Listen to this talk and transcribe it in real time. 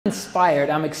inspired,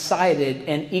 I'm excited,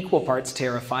 and equal parts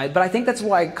terrified, but I think that's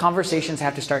why conversations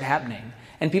have to start happening.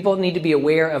 And people need to be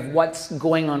aware of what's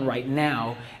going on right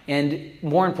now, and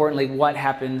more importantly, what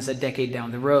happens a decade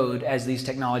down the road as these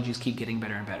technologies keep getting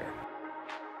better and better.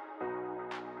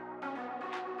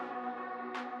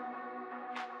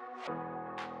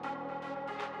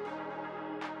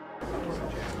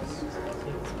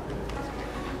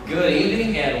 Good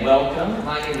evening and welcome.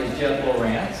 My name is Jeff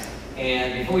Lawrence,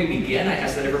 and before we begin, I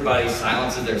ask that everybody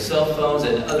silences their cell phones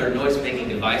and other noise-making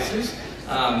devices.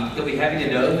 You'll be happy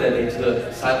to know that they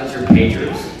took silence your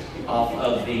pagers off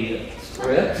of the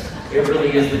script. It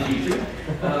really is the future.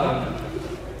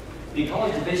 The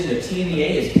College Division of TMEA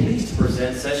is pleased to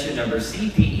present session number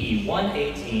CPE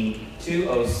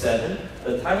 118-207.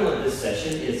 The title of this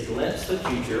session is Glimpse the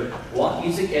Future, What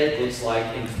Music Ed Looks Like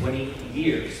in 20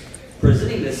 Years.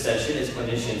 Presenting this session is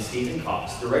clinician Stephen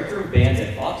Cox, Director of Bands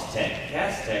at Fox Tech,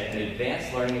 Cass Tech, and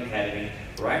Advanced Learning Academy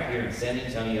right here in San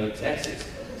Antonio, Texas.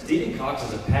 Stephen Cox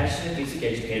is a passionate music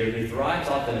educator who thrives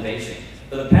off innovation.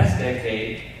 For the past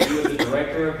decade, he was the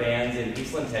Director of Bands in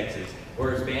Eastland, Texas,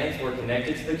 where his bands were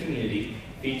connected to the community,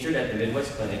 featured at the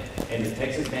Midwest Clinic and the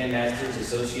Texas Bandmasters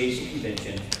Association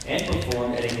Convention, and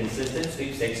performed at a consistent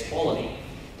sweepstakes quality.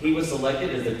 He was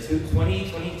selected as the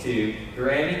 2022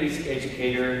 Grammy Music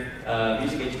Educator of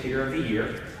the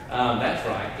Year. That's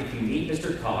right. If you meet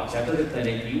Mr. Cox after the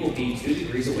clinic, you will be 2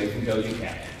 degrees away from Doja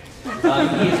Cat.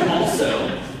 He is also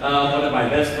one of my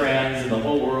best friends in the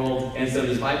whole world, and so it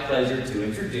is my pleasure to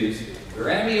introduce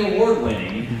Grammy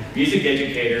Award-winning music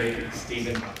educator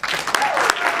Stephen Cox.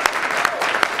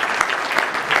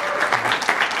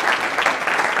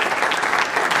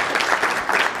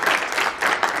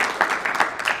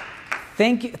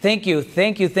 Thank you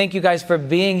guys for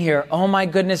being here. Oh my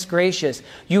goodness gracious.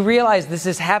 You realize this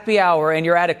is happy hour and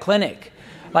you're at a clinic.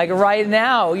 Like right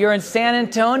now, you're in San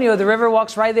Antonio, the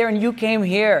Riverwalk's right there, and you came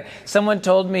here. Someone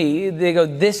told me, they go,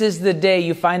 this is the day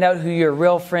you find out who your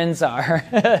real friends are.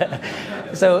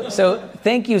 So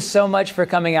thank you so much for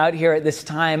coming out here at this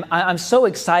time. I'm so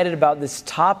excited about this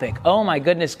topic. Oh my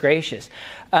goodness gracious.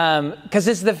 Because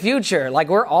it's the future. Like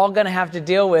we're all going to have to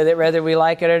deal with it, whether we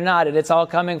like it or not, and it's all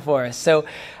coming for us. So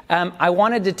I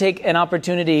wanted to take an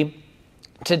opportunity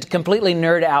to completely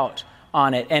nerd out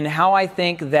on it and how I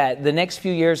think that the next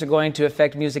few years are going to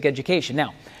affect music education.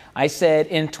 Now, I said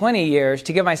in 20 years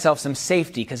to give myself some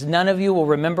safety because none of you will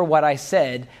remember what I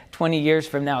said 20 years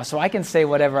from now. So I can say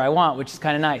whatever I want, which is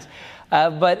kind of nice.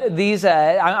 But these,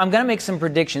 I'm going to make some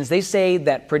predictions. They say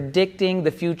that predicting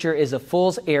the future is a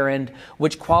fool's errand,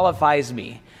 which qualifies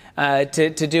me to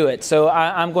do it. So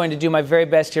I'm going to do my very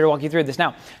best here to walk you through this.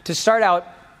 Now, to start out,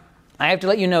 I have to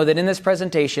let you know that in this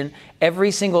presentation,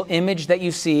 every single image that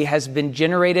you see has been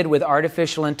generated with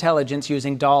artificial intelligence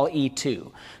using DALL-E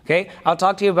 2. Okay, I'll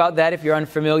talk to you about that if you're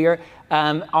unfamiliar.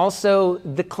 Also,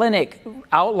 the clinic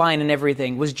outline and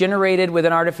everything was generated with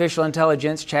an artificial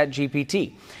intelligence,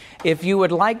 ChatGPT. If you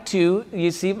would like to,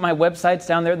 you see my website's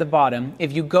down there at the bottom.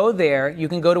 If you go there, you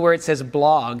can go to where it says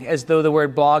blog, as though the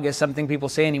word blog is something people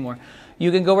say anymore. You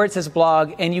can go where it says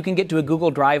blog, and you can get to a Google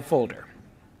Drive folder.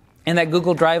 And that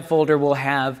Google Drive folder will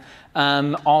have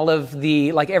all of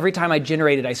the, like every time I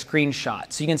generate it, I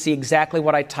screenshot. So you can see exactly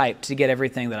what I typed to get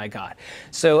everything that I got.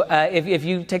 So if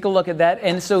you take a look at that,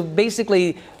 and so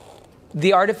basically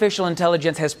the artificial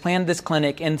intelligence has planned this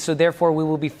clinic, and so therefore we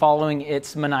will be following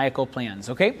its maniacal plans,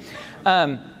 okay?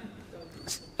 Again,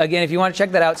 if you want to check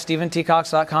that out,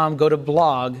 stephentcox.com, go to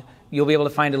blog. You'll be able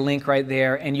to find a link right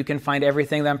there, and you can find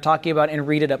everything that I'm talking about and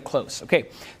read it up close. Okay,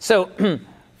 so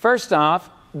first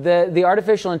off, the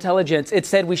artificial intelligence, it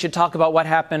said we should talk about what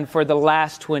happened for the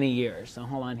last 20 years. So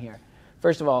hold on here.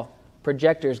 First of all,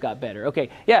 projectors got better. Okay,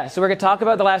 yeah, so we're going to talk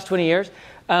about the last 20 years.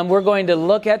 We're going to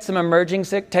look at some emerging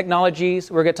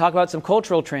technologies. We're going to talk about some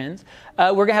cultural trends.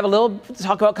 We're going to have a little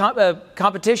talk about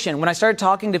competition. When I started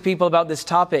talking to people about this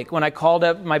topic, when I called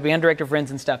up my band director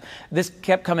friends and stuff, this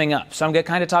kept coming up. So I'm going to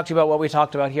kind of talk to you about what we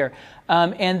talked about here.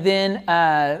 And then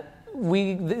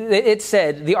it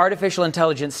said, the artificial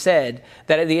intelligence said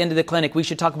that at the end of the clinic, we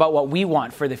should talk about what we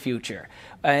want for the future.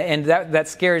 And that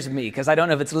scares me because I don't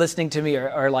know if it's listening to me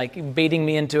or like baiting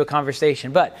me into a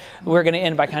conversation. But we're going to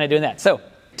end by kind of doing that. So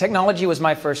technology was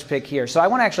my first pick here. So I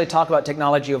want to actually talk about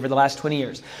technology over the last 20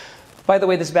 years. By the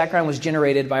way, this background was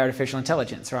generated by artificial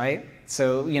intelligence, right?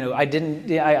 So, you know, I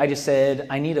just said,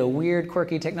 I need a weird,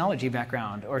 quirky technology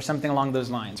background or something along those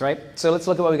lines, right? So let's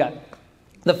look at what we got.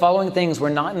 The following things were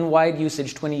not in wide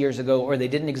usage 20 years ago, or they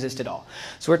didn't exist at all.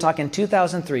 So we're talking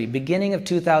 2003, beginning of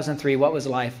 2003, what was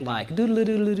life like?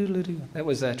 Doodle-doo-doo-doo-doo-doo. That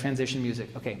was transition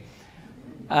music. Okay.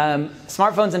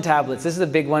 Smartphones and tablets. This is a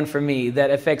big one for me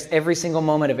that affects every single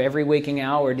moment of every waking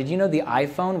hour. Did you know the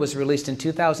iPhone was released in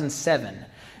 2007?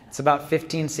 It's about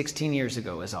 15, 16 years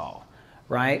ago is all,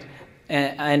 right?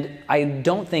 And I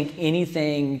don't think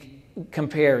anything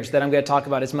compares that I'm going to talk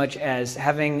about as much as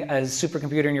having a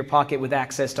supercomputer in your pocket with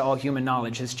access to all human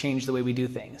knowledge has changed the way we do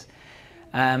things.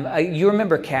 You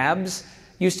remember cabs?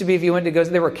 Used to be if you went to go,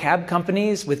 there were cab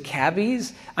companies with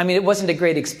cabbies. I mean, it wasn't a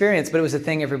great experience, but it was a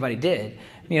thing everybody did,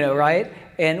 right?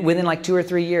 And within like 2 or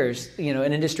 3 years,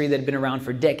 an industry that had been around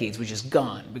for decades was just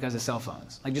gone because of cell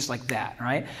phones, like just like that,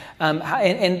 right?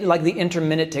 And like the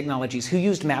intermittent technologies, who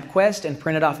used MapQuest and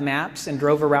printed off maps and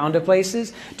drove around to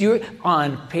places?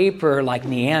 On paper like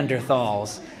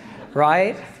Neanderthals,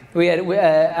 right?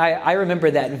 I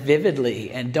remember that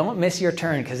vividly, and don't miss your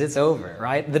turn because it's over,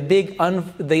 right? The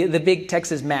big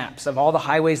Texas maps of all the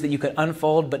highways that you could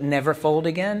unfold but never fold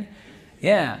again.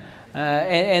 Yeah.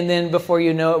 And then before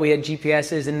you know it, we had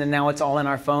GPSs, and then now it's all in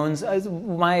our phones.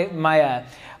 My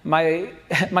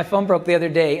phone broke the other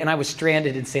day, and I was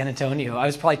stranded in San Antonio. I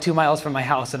was probably 2 miles from my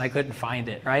house, and I couldn't find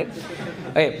it, right?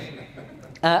 Okay.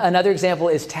 Another example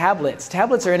is tablets.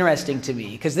 Tablets are interesting to me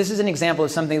because this is an example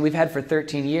of something we've had for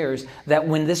 13 years that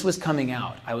when this was coming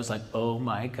out, I was like, oh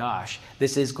my gosh,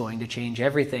 this is going to change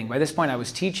everything. By this point, I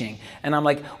was teaching, and I'm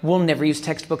like, we'll never use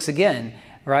textbooks again,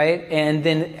 right? And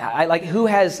then who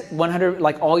has 100,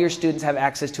 like all your students have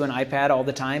access to an iPad all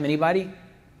the time? Anybody?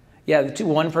 Yeah,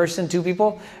 one person, 2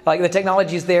 people? Like the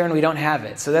technology is there and we don't have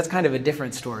it. So that's kind of a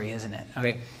different story, isn't it?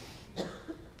 Okay.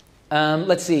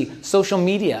 Let's see, social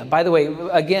media. By the way,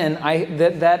 again, I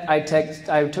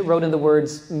wrote in the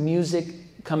words music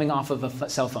coming off of a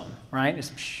cell phone, right?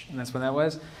 And that's what that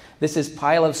was. This is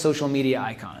pile of social media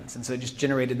icons, and so it just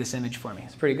generated this image for me.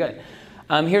 It's pretty good.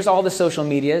 Here's all the social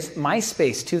medias.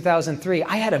 MySpace, 2003.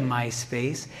 I had a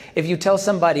MySpace. If you tell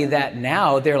somebody that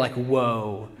now, they're like,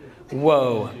 whoa,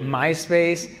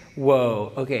 MySpace,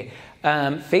 whoa. Okay.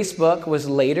 Facebook was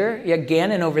later. Yeah,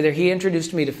 Gannon over there, he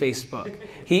introduced me to Facebook.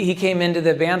 He came into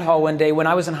the band hall one day when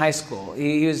I was in high school.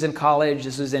 He was in college.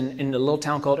 This was in a little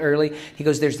town called Early. He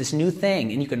goes, there's this new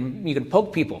thing, and you can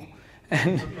poke people.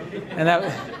 And that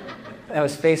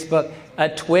was Facebook.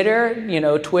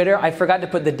 Twitter. I forgot to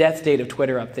put the death date of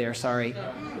Twitter up there. Sorry.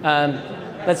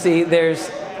 Let's see. There's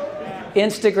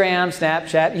Instagram,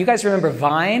 Snapchat. You guys remember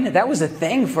Vine? That was a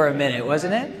thing for a minute,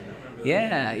 wasn't it?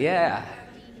 Yeah.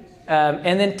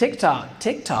 And then TikTok,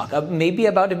 maybe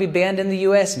about to be banned in the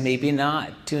U.S., maybe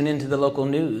not. Tune into the local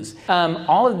news.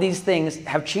 All of these things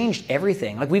have changed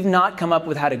everything. Like, we've not come up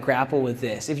with how to grapple with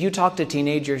this. If you talk to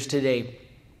teenagers today,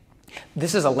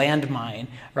 this is a landmine,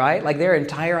 right? Like, their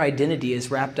entire identity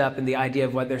is wrapped up in the idea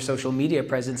of what their social media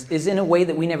presence is in a way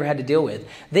that we never had to deal with.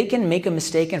 They can make a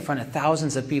mistake in front of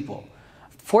thousands of people.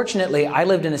 Fortunately, I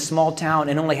lived in a small town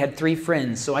and only had 3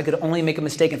 friends, so I could only make a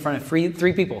mistake in front of 3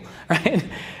 people, right?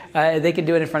 They can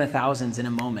do it in front of thousands in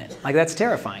a moment. Like, that's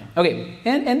terrifying. Okay,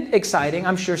 and exciting.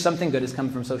 I'm sure something good has come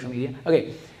from social media.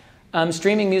 Okay,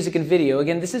 streaming music and video.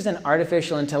 Again, this is an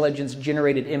artificial intelligence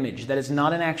generated image. That is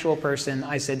not an actual person.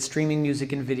 I said streaming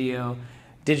music and video,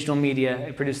 digital media.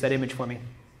 It produced that image for me.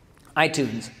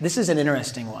 iTunes. This is an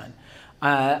interesting one.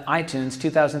 iTunes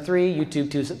 2003, YouTube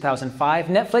 2005,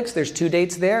 Netflix, there's 2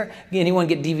 dates there. Anyone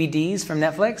get DVDs from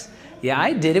Netflix? Yeah,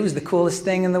 I did. It was the coolest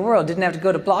thing in the world. Didn't have to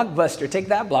go to Blockbuster. Take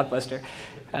that, Blockbuster.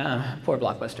 Poor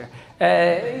Blockbuster.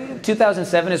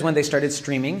 2007 is when they started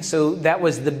streaming. So that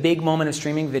was the big moment of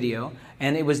streaming video.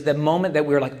 And it was the moment that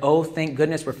we were like, oh, thank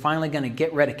goodness, we're finally going to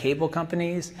get rid of cable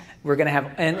companies. We're going to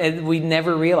have, and we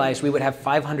never realized we would have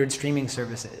 500 streaming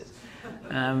services.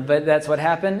 But that's what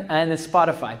happened. And then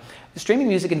Spotify. Streaming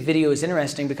music and video is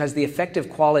interesting because the effective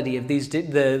quality of these,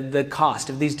 the cost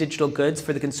of these digital goods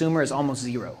for the consumer is almost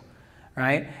zero,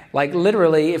 right? Like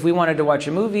literally, if we wanted to watch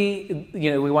a movie,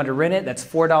 we wanted to rent it, that's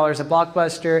 $4 a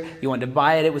Blockbuster. You wanted to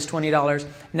buy it, it was $20.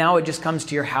 Now it just comes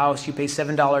to your house, you pay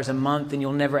 $7 a month, and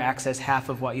you'll never access half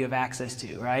of what you have access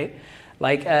to, right?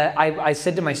 Like I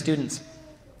said to my students,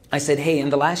 I said, hey, in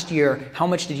the last year, how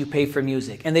much did you pay for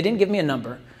music? And they didn't give me a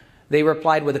number. They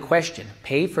replied with a question,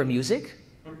 pay for music?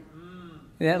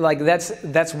 Yeah, like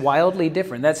that's wildly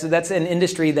different. That's an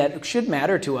industry that should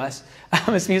matter to us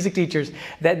as music teachers,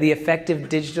 that the effective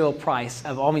digital price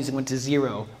of all music went to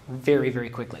zero very,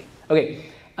 very quickly. Okay,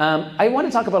 I want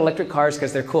to talk about electric cars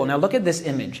because they're cool. Now look at this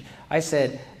image. I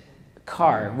said,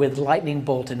 car with lightning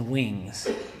bolt and wings.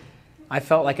 I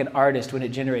felt like an artist when it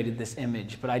generated this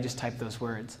image, but I just typed those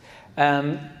words.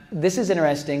 This is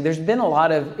interesting. There's been a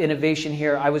lot of innovation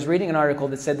here. I was reading an article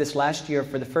that said this last year,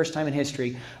 for the first time in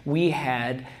history, we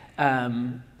had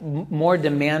more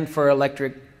demand for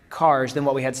electric cars than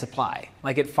what we had supply.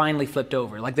 Like it finally flipped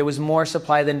over. Like there was more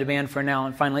supply than demand for now,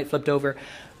 and finally it flipped over.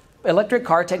 Electric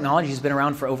car technology has been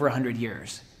around for over 100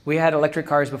 years. We had electric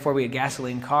cars before we had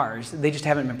gasoline cars. They just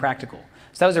haven't been practical.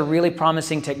 So that was a really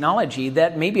promising technology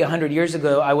that maybe 100 years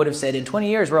ago I would have said, in 20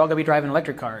 years we're all going to be driving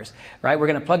electric cars, right? We're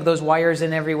going to plug those wires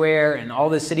in everywhere and all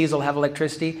the cities will have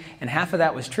electricity. And half of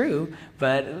that was true,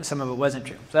 but some of it wasn't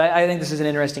true. So I think this is an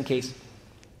interesting case.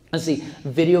 Let's see,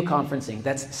 video conferencing.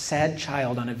 That's sad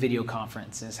child on a video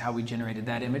conference is how we generated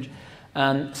that image.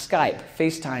 Skype,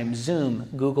 FaceTime, Zoom,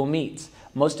 Google Meets.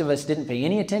 Most of us didn't pay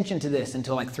any attention to this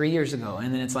until like 3 years ago.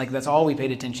 And then it's like that's all we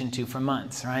paid attention to for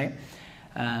months, right?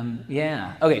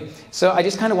 Yeah. Okay, so I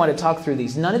just kind of want to talk through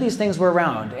these. None of these things were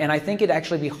around, and I think it'd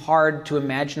actually be hard to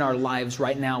imagine our lives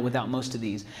right now without most of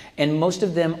these. And most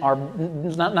of them are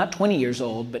not 20 years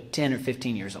old, but 10 or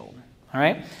 15 years old. All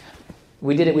right?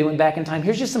 We did it. We went back in time.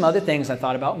 Here's just some other things I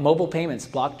thought about. Mobile payments,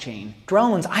 blockchain.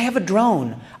 Drones. I have a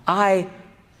drone. I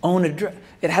own a drone.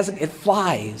 It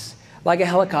flies like a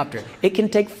helicopter. It can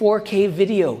take 4K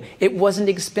video. It wasn't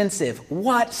expensive.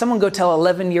 What? Someone go tell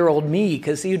 11-year-old me,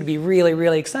 because he would be really,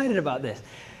 really excited about this.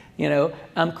 You know,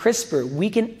 CRISPR,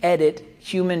 we can edit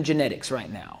human genetics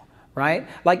right now, right?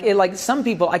 Like some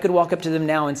people, I could walk up to them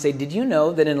now and say, did you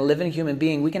know that in a living human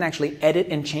being, we can actually edit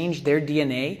and change their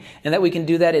DNA, and that we can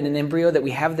do that in an embryo, that we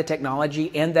have the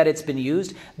technology, and that it's been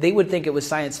used? They would think it was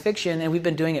science fiction, and we've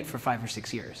been doing it for 5 or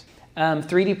 6 years.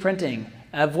 3D printing.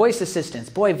 Voice assistants.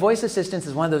 Boy, voice assistants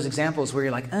is one of those examples where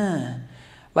you're like,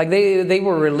 Like they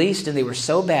were released and they were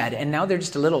so bad, and now they're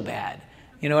just a little bad.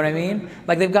 You know what I mean?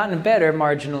 Like they've gotten better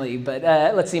marginally, but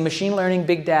let's see, machine learning,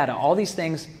 big data, all these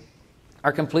things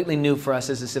are completely new for us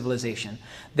as a civilization.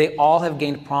 They all have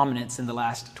gained prominence in the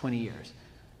last 20 years.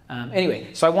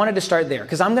 Anyway, so I wanted to start there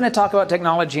because I'm going to talk about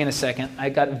technology in a second. I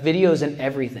got videos and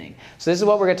everything. So this is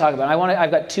what we're going to talk about. I've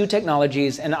got 2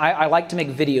 technologies, and I like to make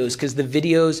videos because the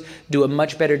videos do a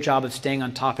much better job of staying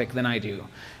on topic than I do.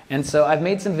 And so I've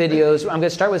made some videos. I'm going to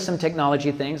start with some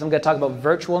technology things. I'm going to talk about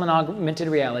virtual and augmented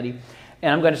reality,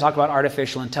 and I'm going to talk about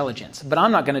artificial intelligence. But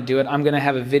I'm not going to do it. I'm going to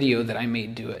have a video that I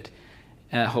made do it,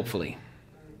 hopefully.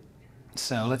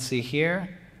 So let's see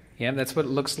here. Yeah, that's what it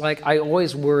looks like. I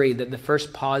always worry that the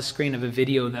first pause screen of a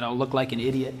video that I'll look like an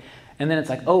idiot. And then it's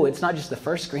like, oh, it's not just the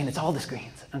first screen, it's all the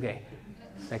screens. Okay,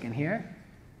 second here.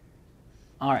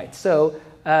 All right, so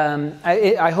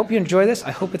I hope you enjoy this.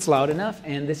 I hope it's loud enough.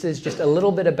 And this is just a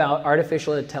little bit about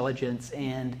artificial intelligence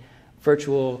and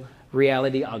virtual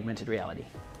reality, augmented reality.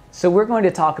 So we're going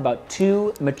to talk about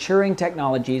 2 maturing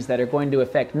technologies that are going to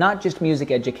affect not just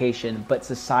music education, but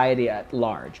society at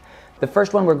large. The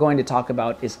first one we're going to talk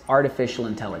about is artificial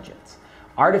intelligence.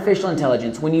 Artificial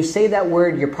intelligence, when you say that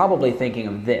word, you're probably thinking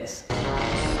of this.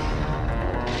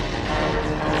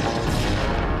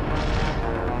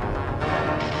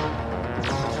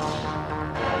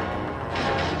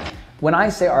 When I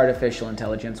say artificial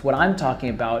intelligence, what I'm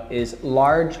talking about is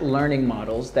large learning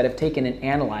models that have taken and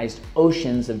analyzed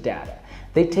oceans of data.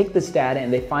 They take this data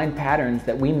and they find patterns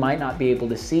that we might not be able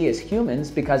to see as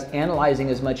humans because analyzing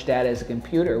as much data as a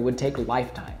computer would take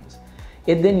lifetimes.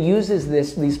 It then uses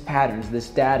these patterns, this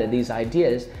data, these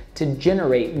ideas to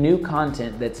generate new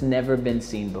content that's never been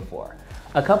seen before.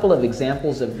 A couple of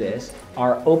examples of this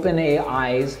are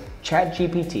OpenAI's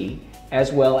ChatGPT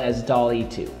as well as DALL-E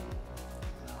 2.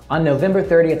 On November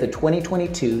 30th of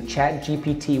 2022,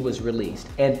 ChatGPT was released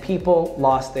and people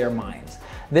lost their minds.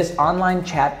 This online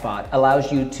chatbot allows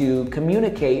you to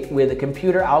communicate with a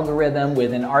computer algorithm,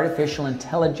 with an artificial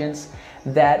intelligence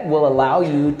that will allow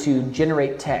you to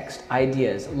generate text,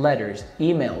 ideas, letters,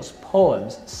 emails,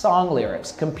 poems, song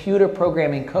lyrics, computer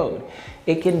programming code.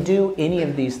 It can do any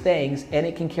of these things, and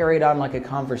it can carry it on like a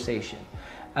conversation.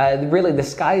 Really, the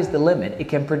sky is the limit. It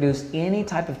can produce any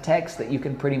type of text that you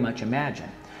can pretty much imagine.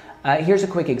 Here's a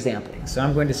quick example. So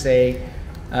I'm going to say,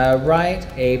 write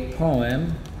a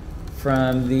poem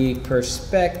from the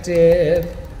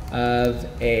perspective of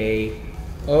a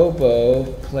oboe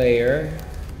player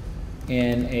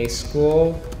in a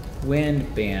school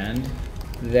wind band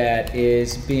that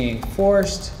is being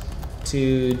forced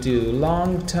to do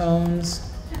long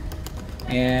tones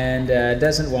and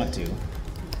doesn't want to.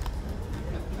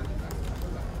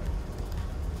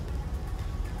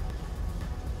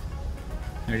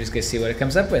 We're just going to see what it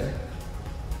comes up with.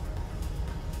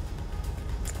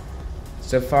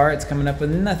 So far, it's coming up with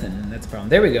nothing. That's the problem.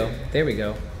 There we go. There we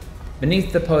go.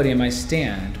 Beneath the podium I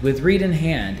stand, with reed in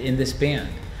hand in this band.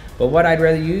 But what I'd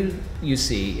rather you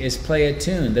see is play a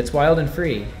tune that's wild and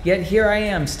free. Yet here I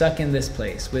am stuck in this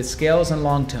place, with scales and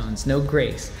long tones, no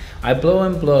grace. I blow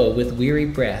and blow with weary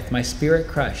breath, my spirit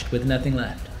crushed with nothing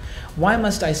left. Why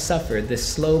must I suffer this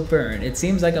slow burn? It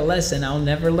seems like a lesson I'll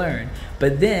never learn.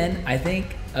 But then I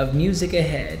think of music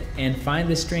ahead and find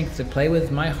the strength to play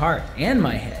with my heart and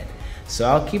my head. So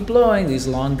I'll keep blowing these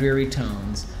long dreary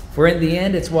tones, for in the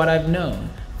end it's what I've known.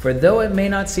 For though it may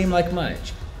not seem like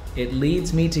much, it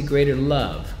leads me to greater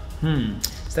love.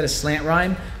 Is that a slant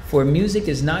rhyme? For music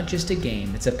is not just a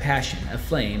game, it's a passion, a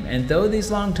flame, and though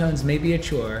these long tones may be a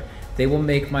chore, they will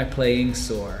make my playing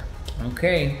soar.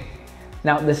 Okay.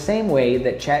 Now, the same way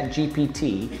that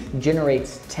ChatGPT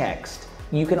generates text,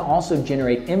 you can also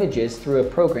generate images through a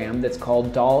program that's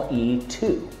called DALL-E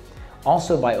 2,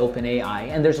 also by OpenAI,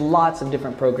 and there's lots of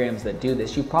different programs that do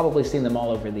this. You've probably seen them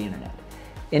all over the internet.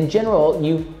 In general,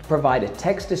 you provide a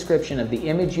text description of the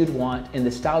image you'd want in the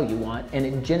style you want, and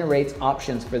it generates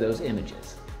options for those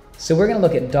images. So we're going to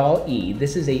look at DALL-E.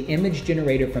 This is an image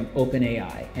generator from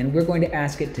OpenAI, and we're going to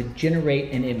ask it to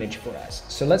generate an image for us.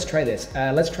 So let's try this.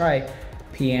 Let's try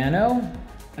piano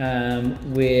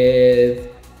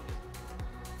with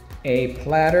a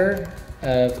platter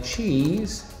of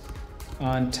cheese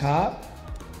on top,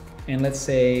 and let's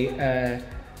say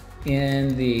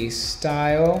in the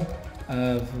style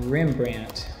of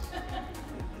Rembrandt.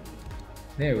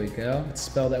 There we go. Let's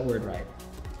spell that word right.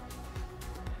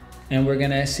 And we're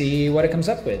gonna see what it comes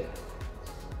up with.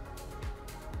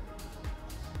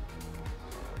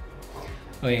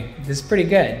 Okay, this is pretty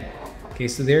good. Okay,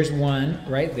 so there's one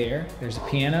right there. There's a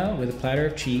piano with a platter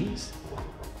of cheese.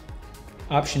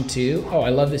 Option 2, oh, I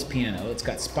love this piano. It's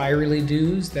got spirally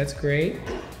doos, that's great.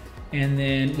 And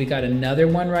then we got another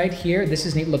one right here. This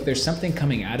is neat. Look, there's something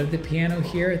coming out of the piano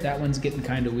here. That one's getting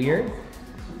kind of weird.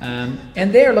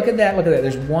 And there, look at that, look at that.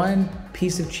 There's one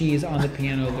piece of cheese on the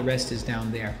piano, the rest is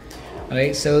down there.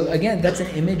 Okay, so again, that's an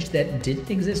image that didn't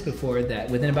exist before, that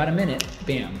within about a minute,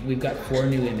 bam, we've got 4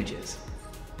 new images.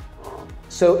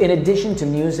 So in addition to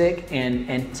music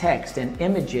and text and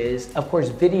images, of course,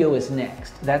 video is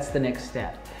next. That's the next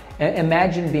step.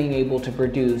 Imagine being able to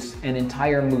produce an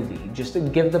entire movie. Just to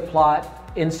give the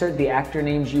plot, insert the actor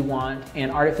names you want, and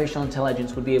artificial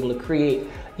intelligence would be able to create,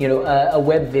 a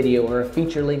web video or a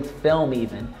feature-length film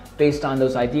even, based on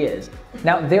those ideas.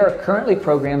 Now, there are currently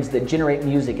programs that generate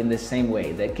music in this same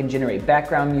way, that can generate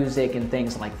background music and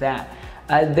things like that.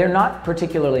 They're not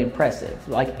particularly impressive.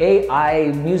 Like AI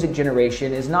music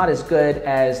generation is not as good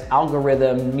as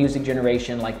algorithm music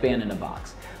generation like Band in a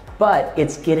Box. But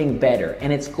it's getting better,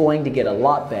 and it's going to get a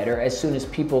lot better as soon as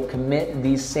people commit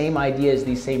these same ideas,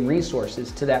 these same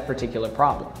resources to that particular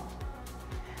problem.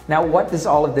 Now, what does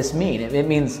all of this mean? It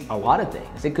means a lot of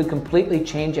things. It could completely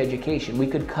change education. We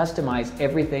could customize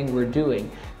everything we're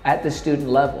doing at the student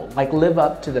level, like live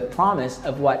up to the promise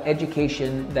of what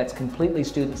education that's completely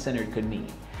student-centered could mean.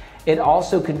 It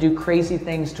also could do crazy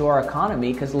things to our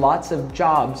economy because lots of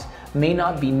jobs may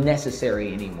not be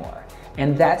necessary anymore.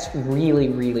 And that's really,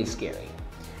 really scary.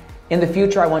 In the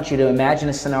future, I want you to imagine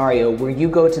a scenario where you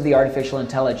go to the artificial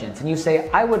intelligence and you say,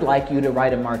 I would like you to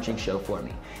write a marching show for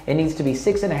me. It needs to be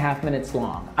 6.5 minutes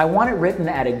long. I want it written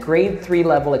at a grade 3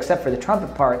 level, except for the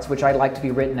trumpet parts, which I'd like to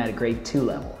be written at a grade 2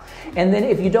 level. And then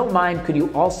if you don't mind, could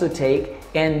you also take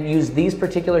and use these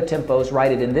particular tempos,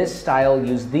 write it in this style,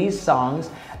 use these songs,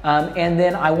 and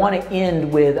then I want to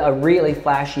end with a really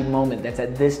flashy moment that's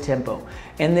at this tempo.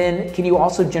 And then can you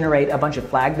also generate a bunch of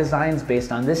flag designs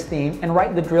based on this theme and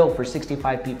write the drill for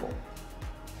 65 people?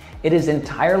 It is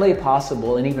entirely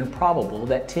possible and even probable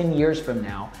that 10 years from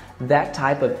now, that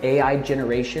type of AI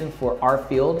generation for our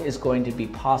field is going to be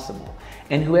possible.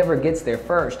 And whoever gets there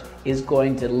first is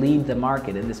going to lead the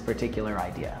market in this particular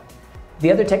idea.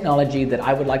 The other technology that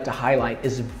I would like to highlight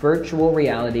is virtual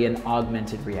reality and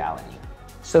augmented reality.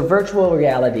 So virtual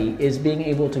reality is being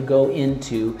able to go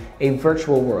into a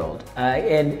virtual world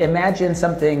and imagine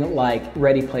something like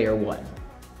Ready Player One.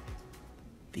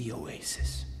 The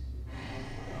Oasis.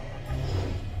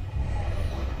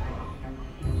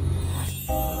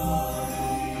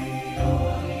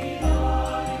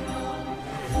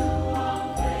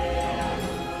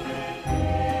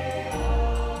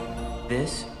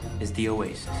 This is the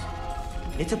Oasis.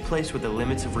 It's a place where the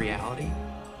limits of reality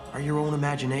are your own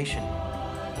imagination.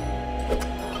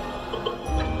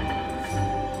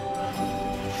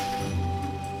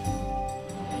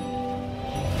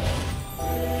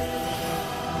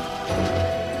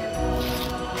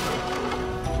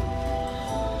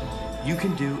 You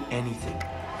can do anything.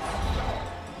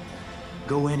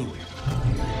 Go anywhere.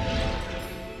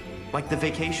 Like the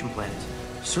Vacation Planet.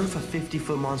 Surf a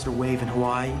 50-foot monster wave in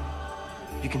Hawaii.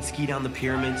 You can ski down the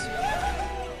pyramids.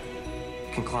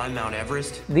 You can climb Mount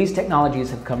Everest. These technologies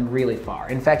have come really far.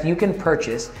 In fact, you can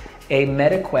purchase a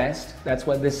Meta Quest, that's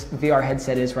what this VR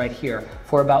headset is right here,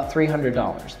 for about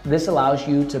 $300. This allows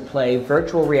you to play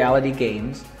virtual reality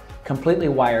games completely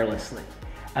wirelessly.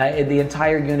 The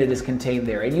entire unit is contained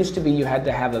there. It used to be you had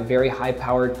to have a very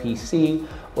high-powered PC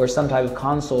or some type of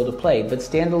console to play, but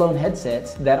standalone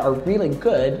headsets that are really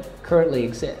good currently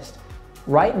exist.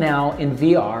 Right now in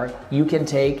VR, you can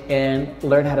take and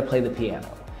learn how to play the piano.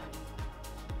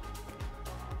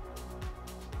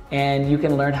 And you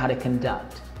can learn how to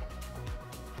conduct.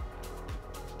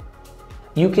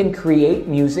 You can create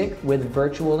music with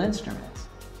virtual instruments.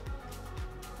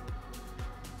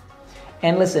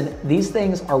 And listen, these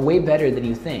things are way better than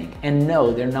you think. And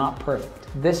no, they're not perfect.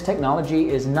 This technology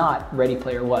is not Ready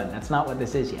Player One. That's not what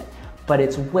this is yet. But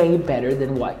it's way better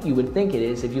than what you would think it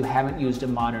is if you haven't used a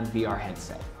modern VR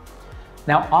headset.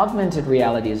 Now, augmented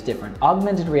reality is different.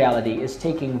 Augmented reality is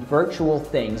taking virtual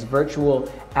things,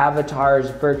 virtual avatars,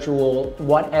 virtual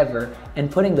whatever, and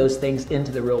putting those things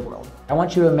into the real world. I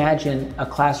want you to imagine a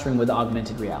classroom with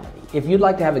augmented reality. If you'd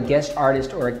like to have a guest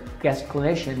artist or a guest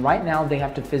clinician, right now they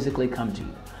have to physically come to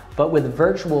you. But with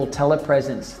virtual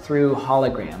telepresence through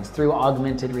holograms, through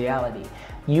augmented reality,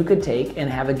 you could take and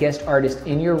have a guest artist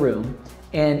in your room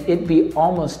and it'd be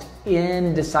almost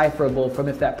indecipherable from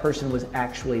if that person was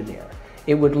actually there.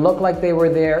 It would look like they were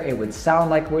there, it would sound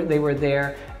like they were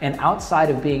there, and outside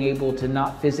of being able to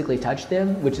not physically touch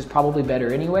them, which is probably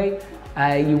better anyway,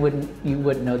 you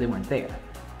wouldn't know they weren't there.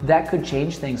 That could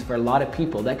change things for a lot of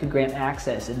people. That could grant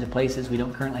access into places we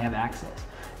don't currently have access.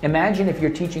 Imagine if you're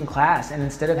teaching class and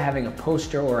instead of having a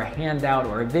poster or a handout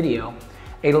or a video,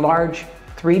 a large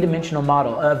three-dimensional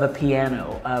model of a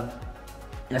piano, of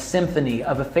a symphony,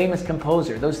 of a famous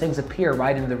composer. Those things appear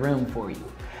right in the room for you.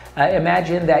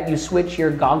 Imagine that you switch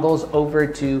your goggles over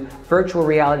to virtual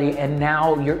reality and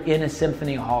now you're in a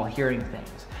symphony hall hearing things.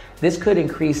 This could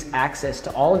increase access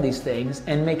to all of these things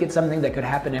and make it something that could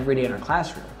happen every day in our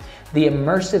classroom. The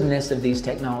immersiveness of these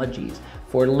technologies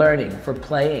for learning, for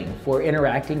playing, for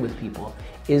interacting with people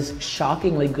is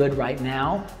shockingly good right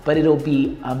now, but it'll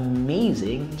be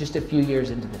amazing just a few years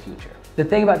into the future. The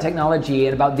thing about technology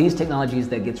and about these technologies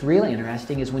that gets really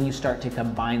interesting is when you start to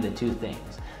combine the two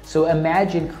things. So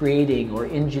imagine creating or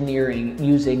engineering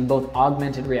using both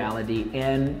augmented reality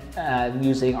and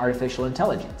using artificial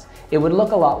intelligence. It would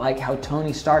look a lot like how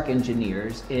Tony Stark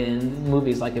engineers in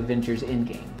movies like Avengers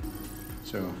Endgame.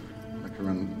 So I'd like to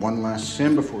run one last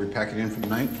sim before we pack it in for the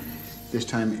night. This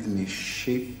time in the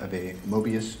shape of a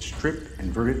Mobius strip.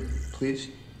 Invert it, please.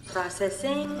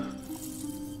 Processing.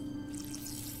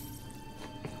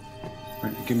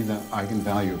 Right, give me the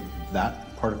eigenvalue of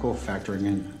that particle factoring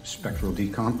in spectral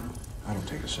decomp. That'll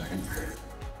take a second.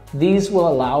 These will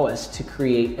allow us to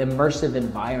create immersive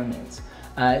environments.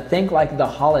 Think like the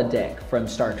holodeck from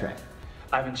Star Trek.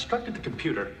 I've instructed the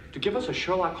computer to give us a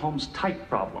Sherlock Holmes type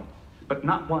problem, but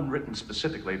not one written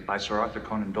specifically by Sir Arthur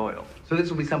Conan Doyle. So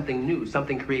this will be something new,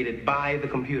 something created by the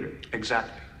computer.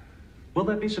 Exactly. Will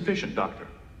that be sufficient, Doctor?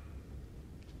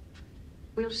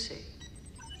 We'll see.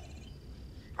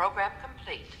 Program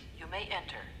complete. You may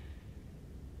enter.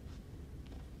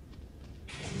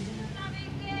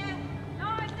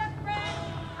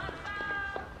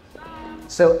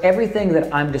 So everything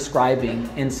that I'm describing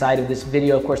inside of this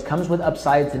video, of course, comes with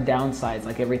upsides and downsides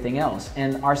like everything else.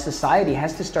 And our society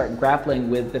has to start grappling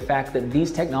with the fact that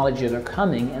these technologies are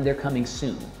coming and they're coming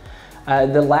soon.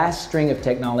 The last string of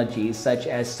technologies, such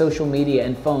as social media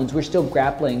and phones, we're still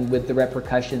grappling with the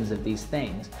repercussions of these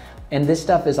things. And this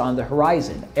stuff is on the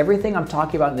horizon. Everything I'm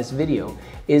talking about in this video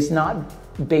is not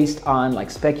based on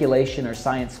like speculation or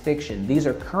science fiction. These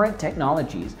are current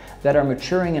technologies that are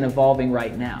maturing and evolving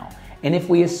right now. And if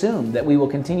we assume that we will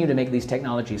continue to make these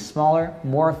technologies smaller,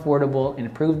 more affordable, and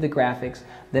improve the graphics,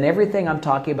 then everything I'm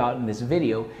talking about in this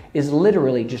video is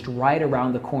literally just right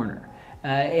around the corner.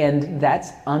 And that's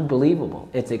unbelievable.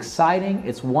 It's exciting,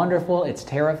 it's wonderful, it's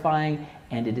terrifying,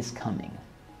 and it is coming.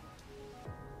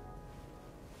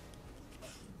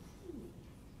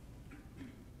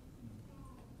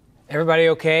 Everybody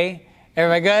okay?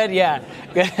 Everybody good? Yeah.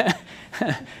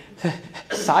 Good.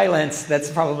 Silence,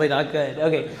 that's probably not good.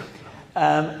 Okay.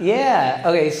 Yeah,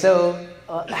 okay, so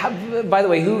by the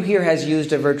way, who here has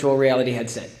used a virtual reality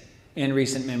headset in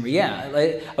recent memory?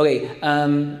 Yeah, okay,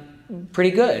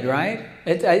 pretty good, right?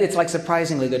 It's like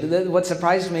surprisingly good. What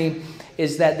surprised me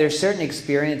is that there's certain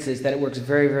experiences that it works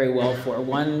very, very well for.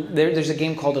 One, there's a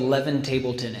game called 11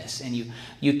 Table Tennis, and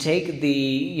you take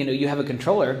you have a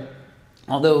controller.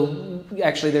 Although,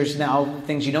 actually, there's now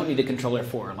things you don't need a controller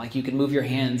for. Like you can move your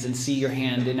hands and see your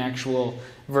hand in actual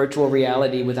virtual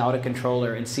reality without a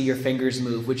controller and see your fingers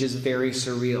move, which is very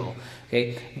surreal.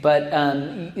 Okay, but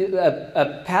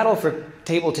a paddle for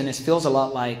table tennis feels a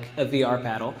lot like a VR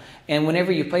paddle. And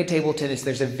whenever you play table tennis,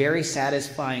 there's a very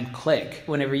satisfying click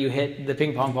whenever you hit the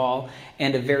ping pong ball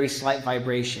and a very slight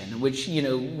vibration, which,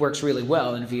 works really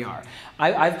well in VR.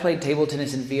 I've played table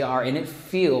tennis in VR, and it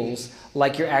feels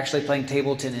like you're actually playing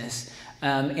table tennis.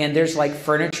 And there's like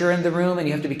furniture in the room, and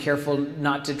you have to be careful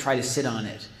not to try to sit on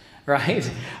it, right?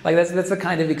 Like that's the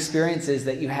kind of experiences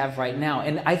that you have right now.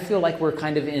 And I feel like we're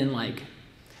kind of in like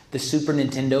the Super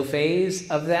Nintendo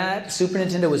phase of that. Super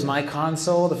Nintendo was my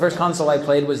console. The first console I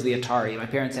played was the Atari. My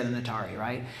parents had an Atari,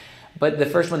 right? But the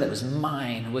first one that was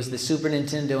mine was the Super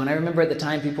Nintendo. And I remember at the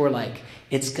time people were like,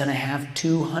 it's going to have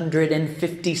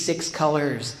 256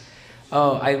 colors.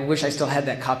 Oh, I wish I still had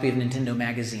that copy of Nintendo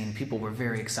Magazine. People were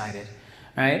very excited,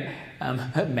 right?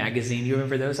 Magazine, you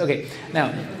remember those? Okay, now,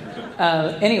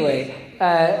 anyway,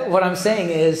 what I'm saying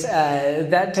is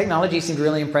that technology seemed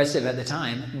really impressive at the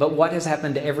time, but what has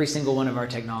happened to every single one of our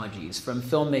technologies, from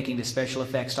filmmaking to special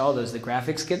effects to all those? The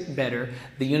graphics get better,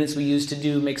 the units we use to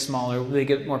do make smaller, they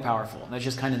get more powerful. That's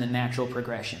just kind of the natural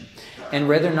progression. And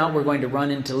whether or not we're going to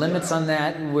run into limits on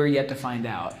that, we're yet to find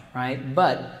out, right?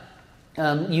 But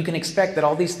you can expect that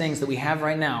all these things that we have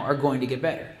right now are going to get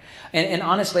better. And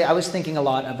honestly, I was thinking a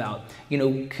lot about,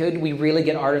 could we really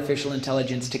get artificial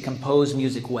intelligence to compose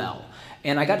music well?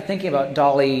 And I got to thinking about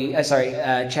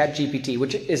ChatGPT,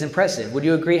 which is impressive. Would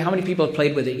you agree? How many people have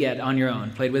played with it yet on your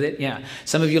own? Played with it? Yeah.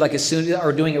 Some of you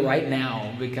are doing it right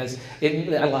now, because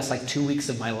I lost like 2 weeks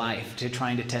of my life to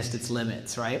trying to test its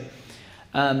limits, right?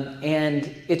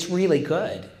 And it's really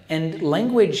good. And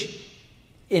language,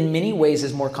 in many ways,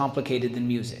 is more complicated than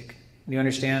music. You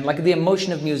understand? Like the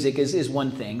emotion of music is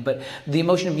one thing, but the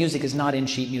emotion of music is not in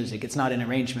sheet music. It's not in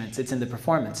arrangements. It's in the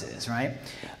performances, right?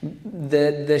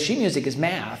 The sheet music is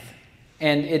math,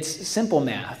 and it's simple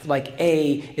math. Like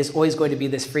A is always going to be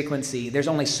this frequency. There's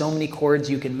only so many chords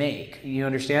you can make. You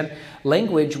understand?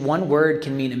 Language, one word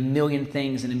can mean a million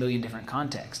things in a million different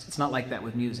contexts. It's not like that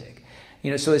with music.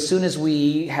 So as soon as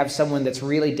we have someone that's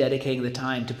really dedicating the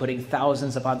time to putting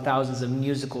thousands upon thousands of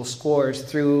musical scores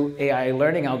through AI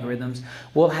learning algorithms,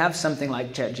 we'll have something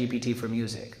like ChatGPT for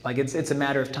music. Like it's a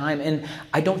matter of time. And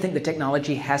I don't think the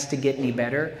technology has to get any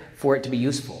better for it to be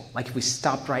useful. Like if we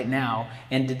stopped right now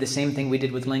and did the same thing we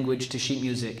did with language to sheet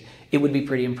music, it would be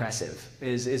pretty impressive,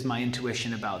 is my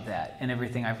intuition about that and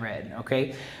everything I've read,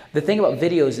 okay? The thing about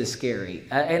videos is scary.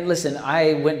 And listen,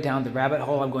 I went down the rabbit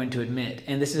hole, I'm going to admit.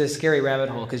 And this is a scary rabbit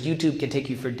hole, because YouTube can take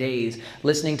you for days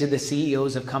listening to the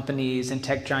CEOs of companies and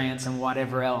tech giants and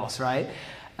whatever else, right?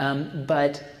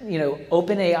 But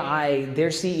OpenAI, their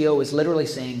CEO is literally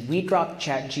saying, we dropped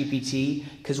ChatGPT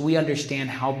because we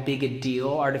understand how big a deal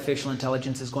artificial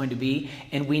intelligence is going to be,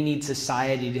 and we need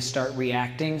society to start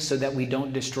reacting so that we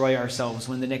don't destroy ourselves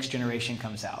when the next generation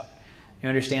comes out. You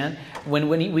understand? When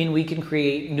we can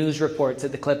create news reports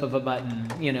at the click of a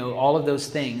button, all of those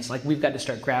things, like we've got to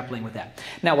start grappling with that.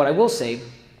 Now, what I will say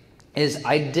is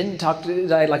I didn't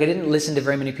listen to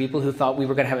very many people who thought we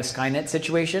were going to have a Skynet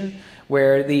situation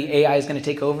where the AI is going to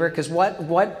take over, because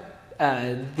what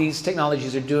these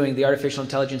technologies are doing, the artificial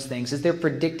intelligence things, is they're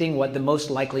predicting what the most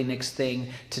likely next thing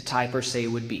to type or say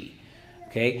would be.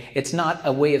 Okay? It's not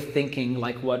a way of thinking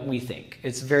like what we think.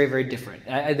 It's very, very different.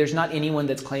 There's not anyone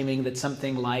that's claiming that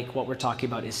something like what we're talking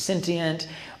about is sentient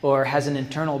or has an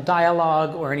internal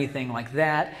dialogue or anything like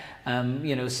that.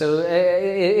 So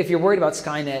if you're worried about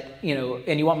Skynet,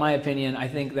 and you want my opinion, I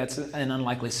think that's an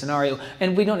unlikely scenario.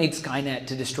 And we don't need Skynet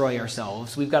to destroy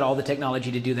ourselves. We've got all the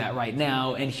technology to do that right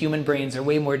now, and human brains are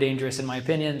way more dangerous, in my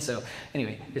opinion. So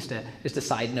anyway, just a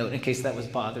side note in case that was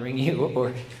bothering you,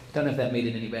 or don't know if that made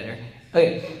it any better.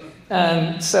 Okay,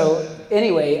 so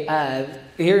anyway,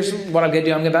 here's what I'm going to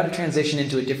do. I'm about to transition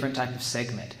into a different type of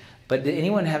segment. But did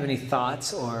anyone have any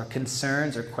thoughts or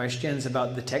concerns or questions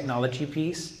about the technology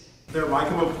piece? There might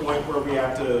come a point where we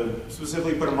have to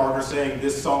specifically put a marker saying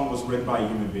this song was written by a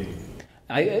human being.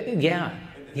 Yeah.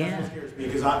 That's what scares me,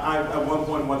 because I at one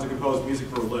point wanted to compose music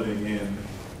for a living, and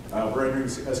we're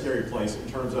entering a scary place in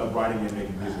terms of writing and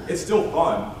making music. It's still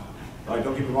fun.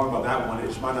 Don't get me wrong about that one.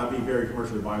 It might not be very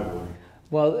commercially viable.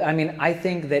 Well, I mean, I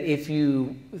think that if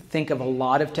you think of a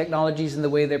lot of technologies and the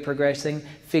way they're progressing,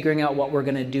 figuring out what we're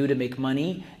going to do to make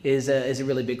money is a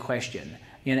really big question.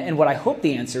 And what I hope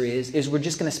the answer is we're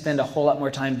just going to spend a whole lot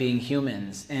more time being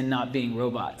humans and not being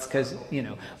robots, because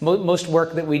most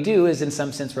work that we do is in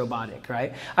some sense robotic,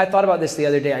 right? I thought about this the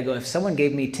other day. I go, if someone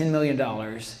gave me $10 million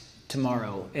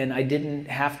tomorrow and I didn't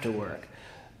have to work,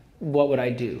 what would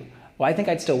I do? Well, I think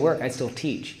I'd still work. I'd still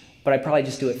teach, but I'd probably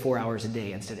just do it 4 hours a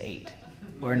day instead of 8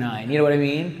 or 9. You know what I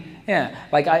mean? Yeah,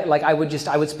 I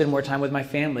would spend more time with my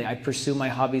family. I'd pursue my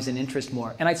hobbies and interests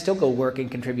more, and I'd still go work and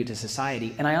contribute to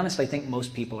society. And I honestly think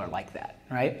most people are like that,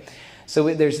 right?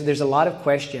 So there's a lot of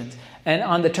questions. And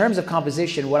on the terms of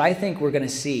composition, what I think we're going to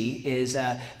see is,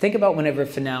 think about whenever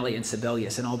Finale and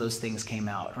Sibelius and all those things came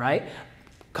out, right?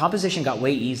 Composition got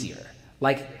way easier.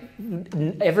 Like,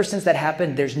 ever since that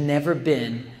happened, there's never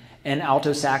been an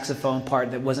alto saxophone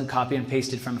part that wasn't copy and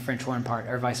pasted from a French horn part,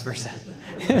 or vice versa.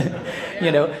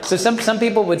 You know, so some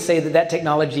people would say that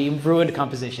technology ruined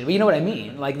composition. But you know what I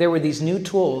mean? Like, there were these new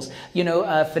tools. You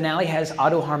know, Finale has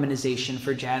auto harmonization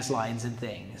for jazz lines and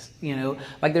things. You know,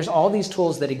 like, there's all these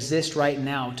tools that exist right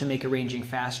now to make arranging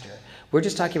faster. We're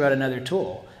just talking about another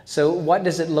tool. So what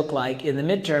does it look like in the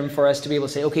midterm for us to be able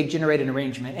to say, okay, generate an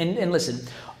arrangement? And listen,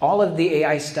 all of the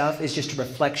AI stuff is just a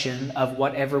reflection of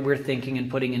whatever we're thinking and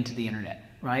putting into the internet,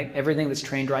 right? Everything that's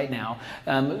trained right now.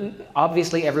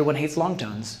 Obviously, everyone hates long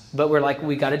tones, but we're like,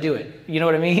 we got to do it. You know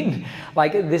what I mean?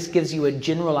 Like, this gives you a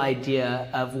general idea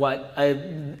of what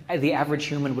the average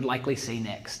human would likely say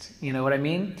next. You know what I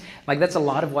mean? Like, that's a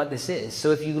lot of what this is.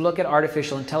 So if you look at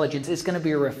artificial intelligence, it's going to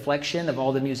be a reflection of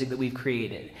all the music that we've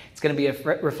created. It's going to be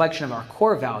a reflection of our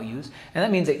core values, and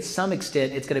that means that to some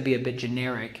extent it's going to be a bit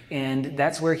generic, and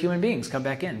that's where human beings come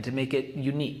back in to make it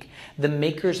unique. The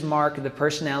maker's mark, the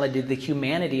personality, the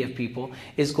humanity of people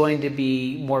is going to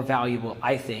be more valuable,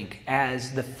 I think,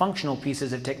 as the functional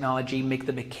pieces of technology make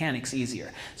the mechanics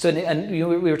easier. So, and we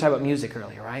were talking about music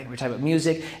earlier, right? We were talking about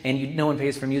music, and no one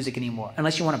pays for music anymore,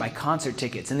 unless you want to buy concert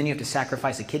tickets, and then you have to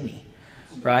sacrifice a kidney,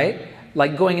 right?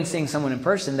 Like going and seeing someone in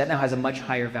person, that now has a much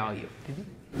higher value.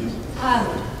 I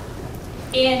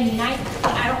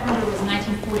don't remember, it was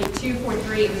 1942,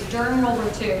 43, it was during World War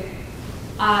II.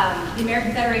 The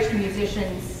American Federation of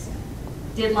Musicians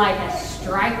did like a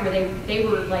strike where they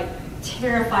were like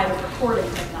terrified of recording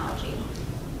technology.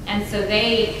 And so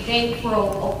they for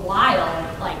a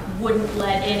while like wouldn't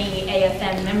let any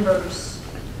AFM members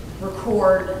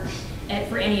record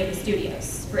for any of the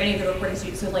studios, for any of the recording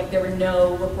studios. So like there were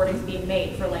no recordings being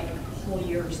made for like a whole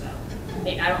year or so.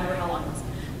 I don't remember how long it was.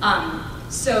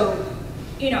 So,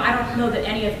 you know, I don't know that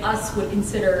any of us would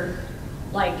consider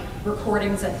like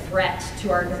recordings a threat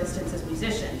to our existence as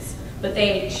musicians, but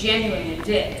they genuinely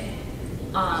did.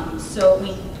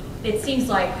 So it seems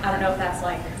like, I don't know if that's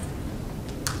like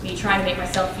me trying to make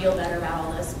myself feel better about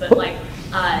all this, but like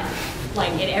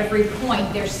at every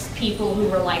point there's people who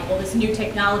were like, well, this new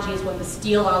technology is going to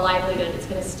steal our livelihood, it's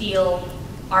going to steal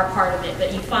our part of it.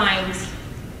 But you find,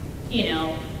 you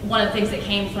know, one of the things that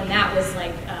came from that was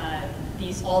like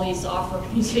all these off-road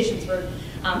musicians were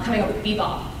coming up with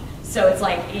bebop. So it's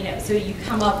like, you know, so you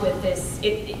come up with this,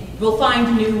 we'll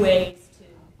find new ways to...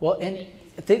 Well, and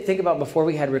think about before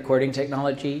we had recording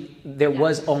technology, there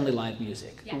was only live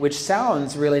music, which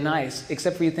sounds really nice,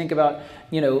 except for you think about,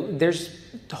 you know, there's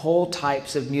whole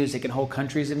types of music and whole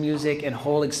countries of music and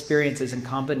whole experiences and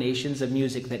combinations of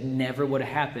music that never would have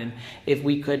happened if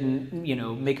we couldn't, you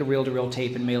know, make a reel-to-reel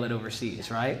tape and mail it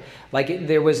overseas, right? Like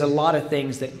there was a lot of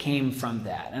things that came from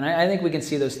that. And I think we can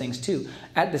see those things too.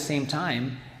 At the same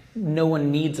time, no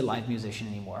one needs a live musician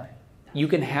anymore. You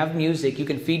can have music, you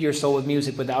can feed your soul with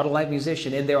music without a live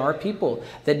musician, and there are people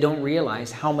that don't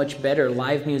realize how much better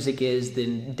live music is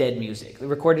than dead music.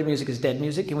 Recorded music is dead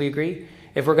music, can we agree?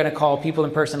 If we're going to call people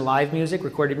in person live music,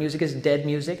 recorded music is dead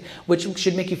music, which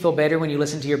should make you feel better when you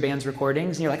listen to your band's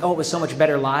recordings, and you're like, oh, it was so much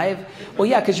better live? Well,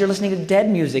 yeah, because you're listening to dead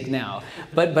music now.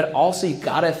 But also, you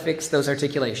got to fix those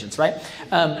articulations, right?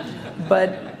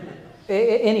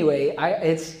 Anyway,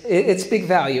 it's big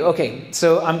value. Okay,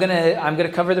 so I'm gonna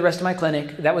cover the rest of my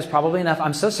clinic. That was probably enough.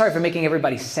 I'm so sorry for making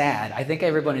everybody sad. I think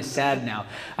everyone is sad now.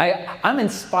 I'm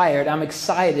inspired, I'm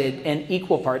excited, and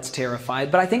equal parts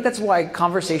terrified, but I think that's why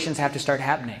conversations have to start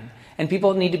happening. And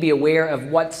people need to be aware of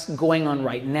what's going on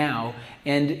right now,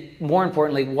 and more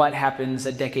importantly, what happens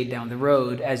a decade down the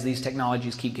road as these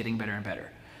technologies keep getting better and better,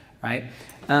 right?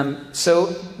 So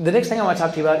the next thing I want to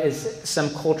talk to you about is some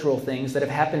cultural things that have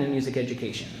happened in music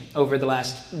education over the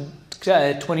last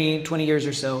 20 years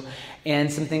or so,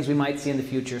 and some things we might see in the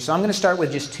future. So I'm going to start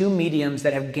with just two mediums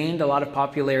that have gained a lot of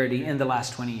popularity in the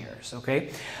last 20 years,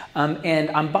 okay? And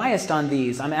I'm biased on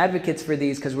these. I'm advocates for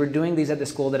these because we're doing these at the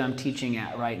school that I'm teaching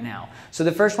at right now. So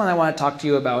the first one I want to talk to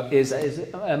you about is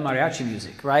mariachi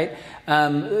music, right?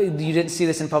 You didn't see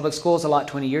this in public schools a lot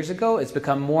 20 years ago. It's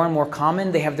become more and more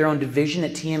common. They have their own division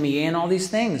at TMEA and all these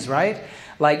things, right?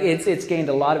 Like it's gained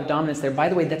a lot of dominance there. By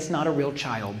the way, that's not a real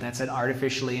child. That's an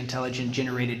artificially intelligent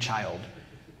generated child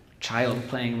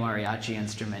playing mariachi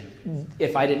instrument.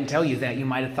 If I didn't tell you that, you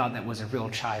might have thought that was a real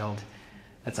child.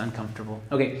 That's uncomfortable.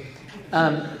 Okay,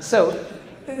 so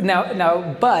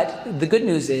But the good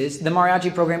news is the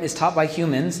mariachi program is taught by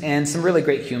humans and some really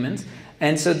great humans.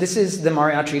 And so this is the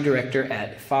mariachi director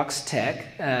at Fox Tech,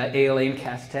 ALA and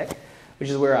Cast Tech, which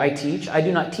is where I teach. I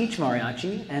do not teach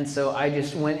mariachi, and so I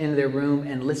just went into their room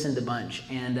and listened a bunch.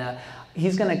 And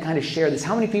he's going to kind of share this.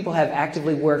 How many people have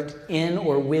actively worked in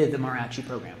or with the mariachi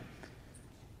program?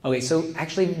 Okay, so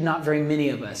actually not very many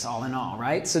of us, all in all,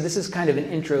 right? So this is kind of an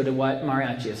intro to what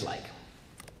mariachi is like.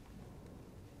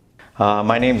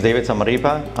 My name is David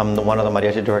Samaripa. I'm one of the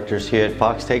mariachi directors here at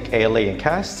Fox Tech, ALA, and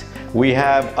Cast. We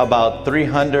have about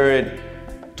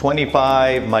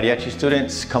 325 mariachi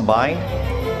students combined.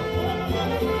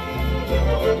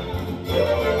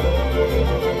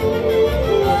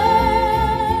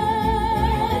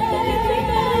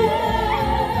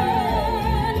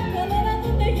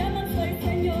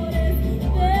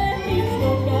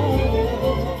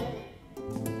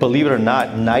 Believe it or not,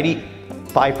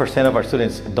 95% of our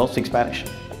students don't speak Spanish.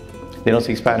 They don't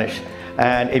speak Spanish.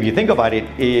 And if you think about it,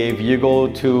 if you go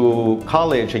to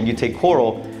college and you take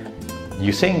choral,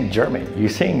 you sing German, you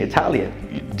sing Italian.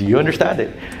 Do you understand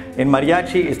it? In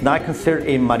mariachi, it's not considered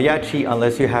a mariachi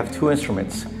unless you have two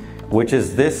instruments, which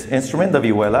is this instrument, the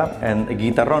vihuela, and a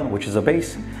guitarrón, which is a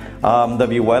bass. The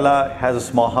vihuela has a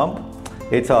small hump.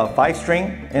 It's a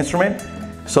 5-string instrument.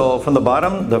 So from the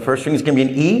bottom, the first string is going to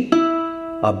be an E,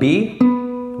 a B,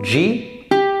 G,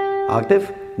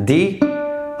 octave, D,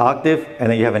 octave, and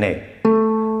then you have an A,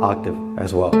 octave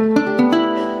as well.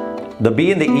 The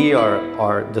B and the E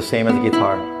are the same as the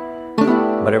guitar,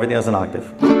 but everything is an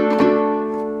octave.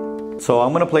 So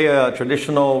I'm going to play a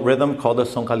traditional rhythm called the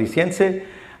son caliciense.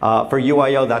 For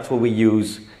UIL, that's what we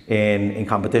use in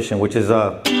competition, which is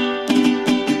a...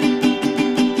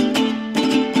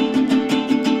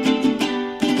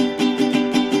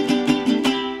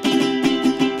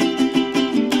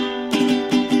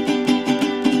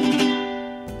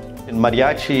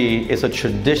 Mariachi is a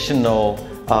traditional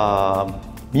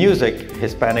music,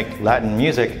 Hispanic, Latin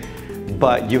music,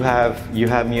 but you have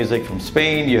music from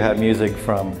Spain, you have music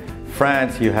from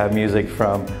France, you have music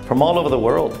from all over the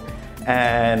world.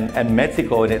 And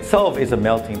Mexico in itself is a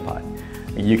melting pot.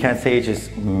 You can't say it's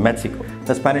just Mexico.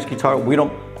 The Spanish guitar, we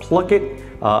don't pluck it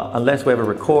unless we have a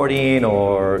recording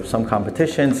or some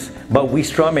competitions, but we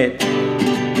strum it.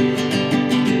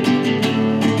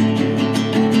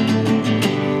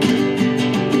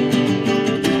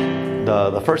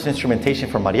 The first instrumentation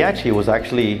for mariachi was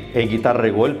actually a guitarra de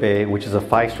golpe, which is a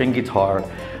 5-string guitar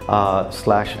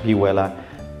slash vihuela,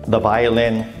 the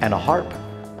violin, and a harp.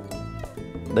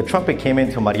 The trumpet came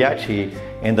into mariachi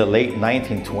in the late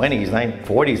 1920s,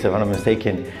 1940s if I'm not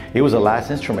mistaken. It was the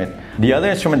last instrument. The other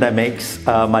instrument that makes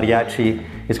mariachi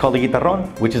is called the guitarrón,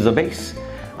 which is a bass.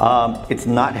 It's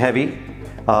not heavy.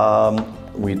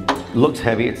 Looks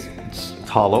heavy, it's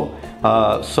hollow.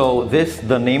 So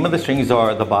the name of the strings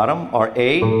are the bottom are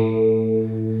A,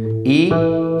 E,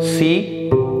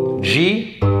 C,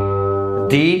 G,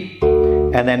 D,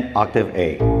 and then octave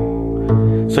A.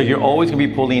 So you're always gonna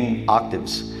be pulling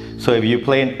octaves. So if you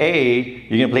play an A,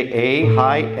 you're gonna play A,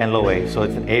 high, and low A. So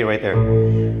it's an A right there.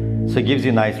 So it gives you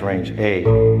a nice range, A.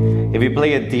 If you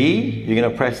play a D, you're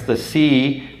gonna press the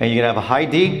C, and you're gonna have a high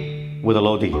D with a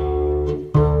low D.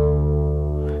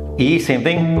 E, same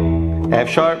thing, F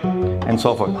sharp, and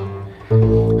so forth.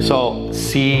 So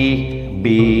C,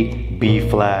 B, B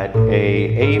flat,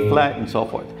 A flat, and so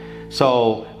forth.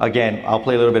 So again, I'll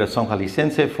play a little bit of son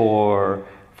caliciense for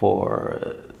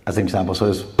as an example. So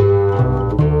this.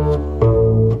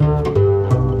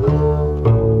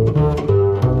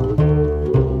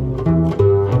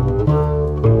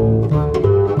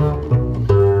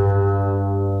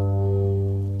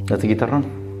 That's a guitarrón.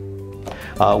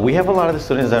 We have a lot of the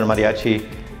students that are mariachi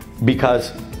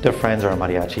because their friends are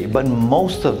mariachi, but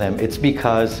most of them it's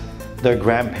because their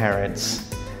grandparents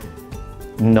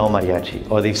know mariachi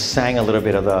or they've sang a little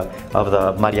bit of the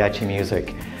mariachi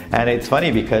music. And it's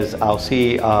funny because I'll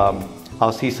see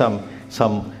some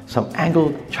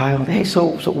Anglo child, hey,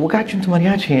 so what got you into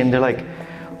mariachi? And they're like,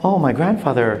 oh, my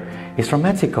grandfather is from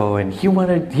Mexico and he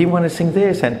wanted to sing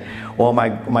this, and well,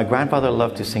 my grandfather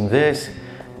loved to sing this.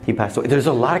 He passed away. There's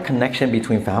a lot of connection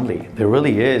between family. There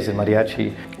really is in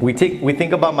mariachi. We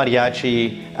think about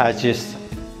mariachi as just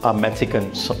a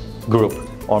Mexican group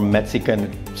or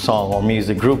Mexican song or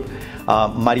music group.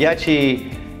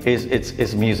 Mariachi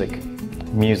is music.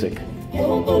 Music.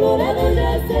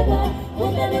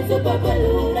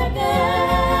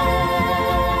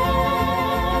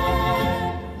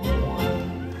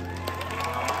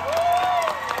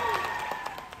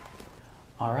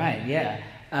 All right, yeah.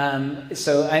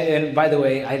 And by the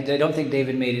way, I don't think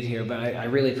David made it here, but I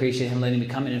really appreciate him letting me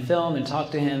come in and film and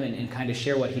talk to him and kind of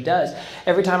share what he does.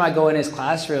 Every time I go in his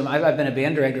classroom, I've been a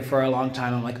band director for a long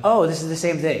time, I'm like, oh, this is the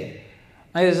same thing.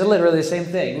 Like, it's literally the same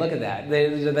thing. Look at that.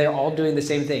 They're all doing the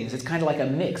same things. It's kind of like a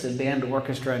mix of band,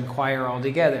 orchestra, and choir all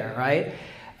together, right?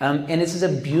 And this is a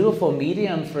beautiful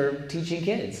medium for teaching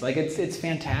kids. Like, it's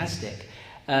fantastic.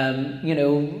 You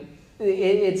know,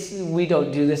 we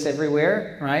don't do this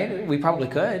everywhere, right? We probably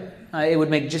could. It would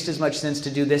make just as much sense to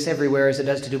do this everywhere as it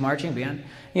does to do marching band.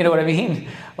 You know what I mean?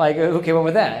 Like, who came up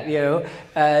with that? You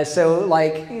know, so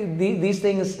like these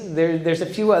things. There's a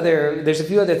few other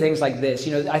things like this.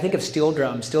 You know, I think of steel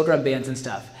drum bands and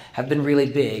stuff have been really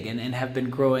big and have been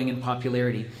growing in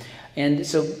popularity. And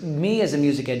so, me as a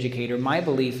music educator, my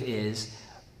belief is,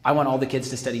 I want all the kids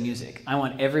to study music. I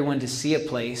want everyone to see a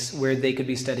place where they could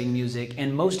be studying music.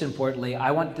 And most importantly,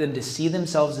 I want them to see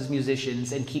themselves as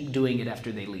musicians and keep doing it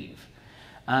after they leave.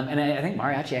 And I think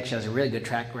Mariachi actually has a really good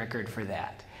track record for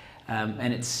that.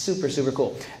 And it's super, super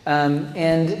cool.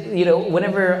 And, you know,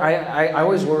 whenever I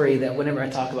always worry that whenever I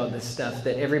talk about this stuff,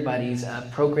 that everybody's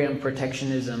program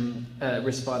protectionism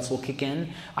response will kick in.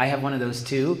 I have one of those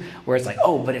too, where it's like,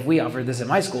 oh, but if we offered this at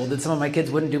my school, then some of my kids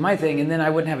wouldn't do my thing, and then I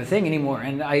wouldn't have a thing anymore.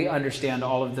 And I understand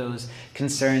all of those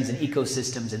concerns and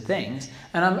ecosystems and things.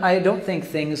 And I don't think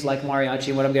things like Mariachi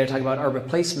and what I'm going to talk about are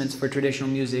replacements for traditional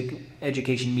music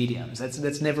education mediums.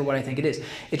 That's never what I think it is.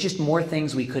 It's just more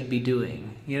things we could be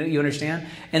doing. You understand?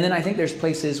 And then I think there's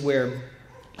places where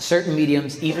certain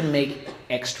mediums even make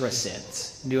extra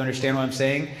sense. Do you understand what I'm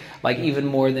saying? Like even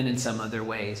more than in some other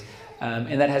ways.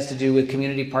 And that has to do with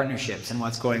community partnerships and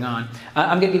what's going on.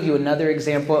 I'm going to give you another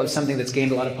example of something that's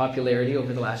gained a lot of popularity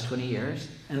over the last 20 years.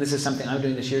 And this is something I'm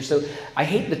doing this year. So I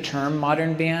hate the term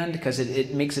modern band because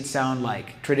it makes it sound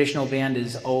like traditional band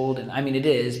is old. And I mean, it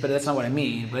is, but that's not what I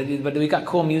mean. But we got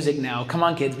cool music now. Come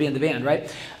on, kids, be in the band, right?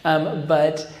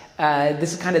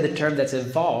 This is kind of the term that's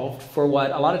evolved for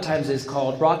what a lot of times is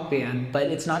called rock band, but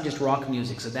it's not just rock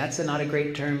music. So that's not a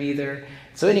great term either.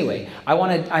 So anyway,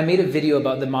 I made a video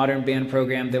about the modern band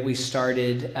program that we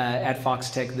started at Fox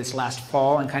Tech this last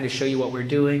fall and kind of show you what we're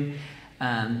doing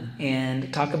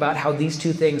and talk about how these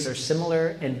two things are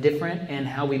similar and different and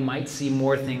how we might see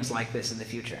more things like this in the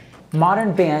future.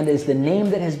 Modern band is the name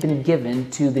that has been given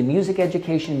to the music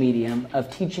education medium of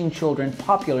teaching children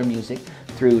popular music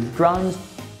through drums,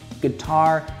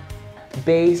 guitar,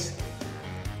 bass,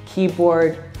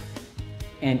 keyboard,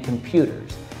 and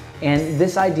computers. And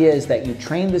this idea is that you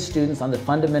train the students on the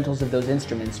fundamentals of those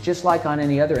instruments, just like on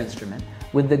any other instrument,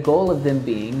 with the goal of them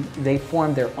being, they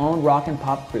form their own rock and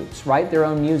pop groups, write their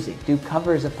own music, do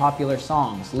covers of popular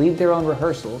songs, lead their own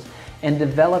rehearsals, and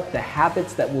develop the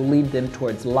habits that will lead them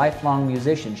towards lifelong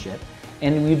musicianship.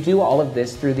 And we do all of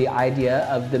this through the idea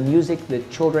of the music that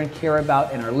children care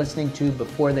about and are listening to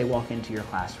before they walk into your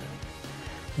classroom.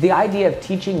 The idea of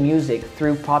teaching music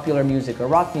through popular music or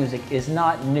rock music is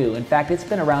not new. In fact, it's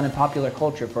been around in popular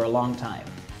culture for a long time.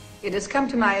 It has come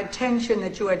to my attention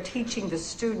that you are teaching the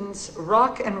students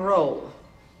rock and roll.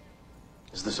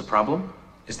 Is this a problem?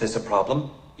 Is this a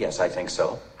problem? Yes, I think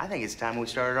so. I think it's time we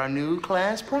started our new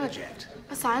class project.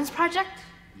 A science project?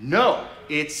 No,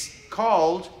 it's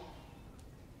called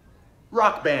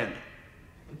Rock Band.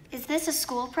 Is this a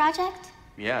school project?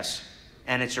 Yes,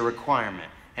 and it's a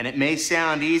requirement. And it may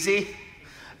sound easy,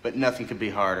 but nothing could be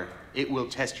harder. It will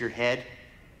test your head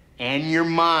and your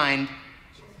mind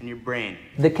and your brain.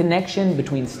 The connection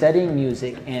between studying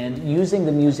music and using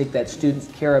the music that students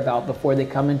care about before they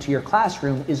come into your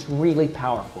classroom is really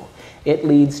powerful. It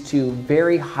leads to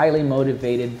very highly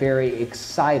motivated, very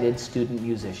excited student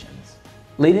musicians.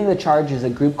 Leading the charge is a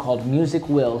group called Music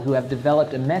Will, who have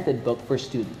developed a method book for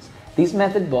students. These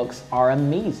method books are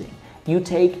amazing. You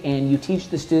take and you teach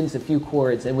the students a few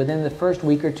chords, and within the first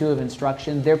week or two of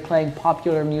instruction, they're playing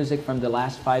popular music from the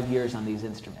last 5 years on these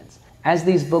instruments. As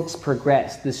these books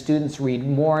progress, the students read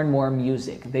more and more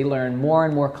music. They learn more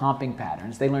and more comping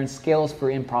patterns. They learn scales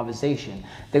for improvisation.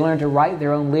 They learn to write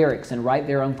their own lyrics and write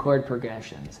their own chord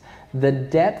progressions. The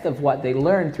depth of what they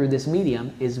learn through this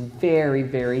medium is very,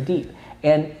 very deep.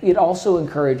 And it also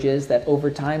encourages that over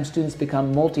time students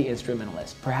become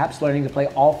multi-instrumentalists, perhaps learning to play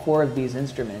all 4 of these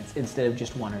instruments instead of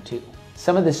just 1 or 2.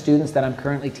 Some of the students that I'm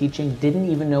currently teaching didn't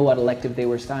even know what elective they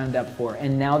were signed up for,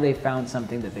 and now they've found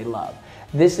something that they love.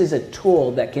 This is a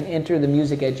tool that can enter the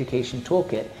music education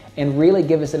toolkit and really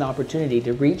give us an opportunity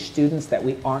to reach students that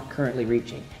we aren't currently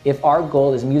reaching. If our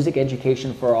goal is music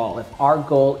education for all, if our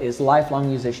goal is lifelong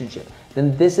musicianship,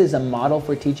 then this is a model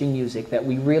for teaching music that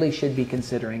we really should be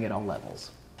considering at all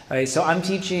levels. Okay, so I'm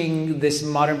teaching this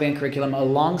modern band curriculum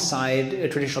alongside a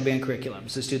traditional band curriculum,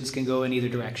 so students can go in either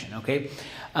direction, okay?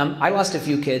 I lost a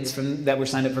few kids that were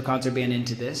signed up for concert band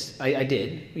into this. I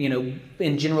did. You know,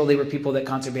 in general, they were people that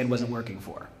concert band wasn't working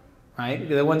for, right?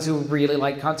 The ones who really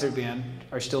like concert band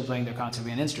are still playing their concert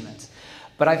band instruments.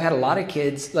 But I've had a lot of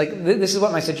kids, like this is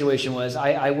what my situation was.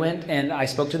 I went and I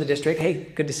spoke to the district. Hey,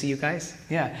 good to see you guys.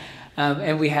 Yeah.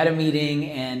 And we had a meeting,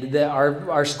 and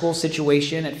our school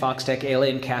situation at Fox Tech, ALA,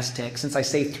 and Cass Tech, since I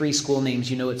say 3 school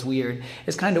names, you know it's weird,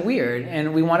 it's kind of weird.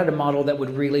 And we wanted a model that would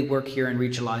really work here and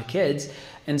reach a lot of kids.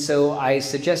 And so I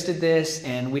suggested this,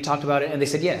 and we talked about it, and they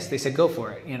said yes. They said go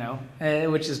for it, you know,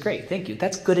 which is great. Thank you.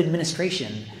 That's good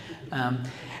administration.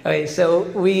 Okay, so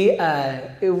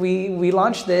we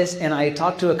launched this, and I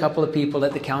talked to a couple of people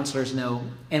that the counselors know,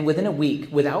 and within a week,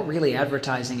 without really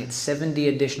advertising it, 70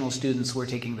 additional students were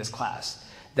taking this class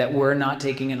that were not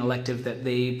taking an elective that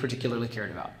they particularly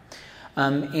cared about.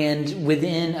 And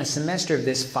within a semester of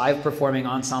this, 5 performing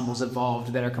ensembles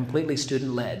evolved that are completely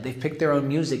student-led. They've picked their own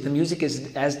music. The music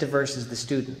is as diverse as the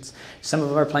students. Some of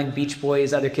them are playing Beach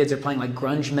Boys. Other kids are playing like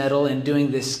grunge metal and doing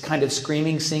this kind of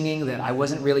screaming singing that I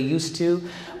wasn't really used to,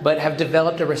 but have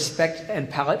developed a respect and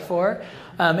palate for.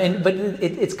 But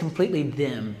it's completely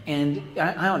them. And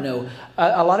I don't know,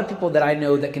 a lot of people that I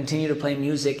know that continue to play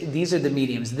music, these are the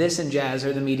mediums. This and jazz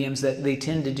are the mediums that they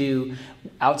tend to do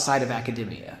outside of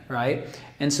academia, right?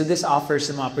 And so this offers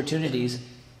some opportunities.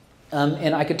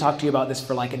 And I could talk to you about this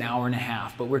for like an hour and a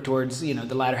half, but we're towards, the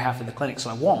latter half of the clinic, so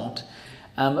I won't.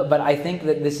 But I think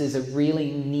that this is a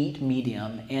really neat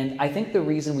medium. And I think the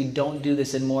reason we don't do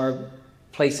this in more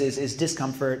places is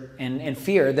discomfort and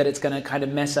fear that it's going to kind of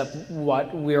mess up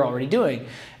what we're already doing.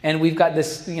 And we've got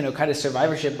this, kind of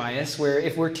survivorship bias where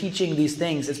if we're teaching these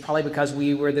things, it's probably because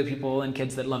we were the people and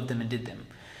kids that loved them and did them.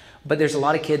 But there's a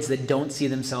lot of kids that don't see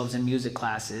themselves in music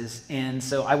classes. And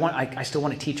so I still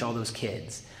want to teach all those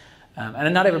kids.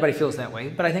 And not everybody feels that way,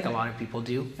 but I think a lot of people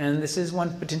do. And this is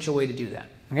one potential way to do that.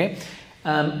 Okay.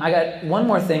 I got one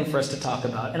more thing for us to talk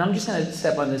about, and I'm just going to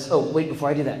step on this. Oh, wait, before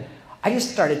I do that. I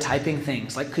just started typing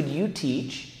things like, could you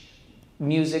teach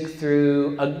music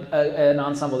through an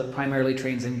ensemble that primarily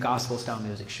trains in gospel-style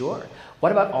music? Sure.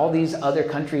 What about all these other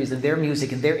countries and their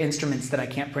music and their instruments that I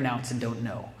can't pronounce and don't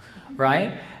know,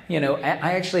 right?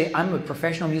 I'm a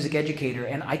professional music educator,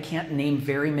 and I can't name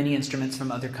very many instruments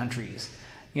from other countries.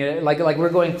 Like we're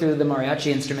going through the mariachi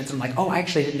instruments, and I'm like, oh, I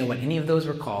actually didn't know what any of those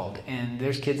were called, and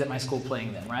there's kids at my school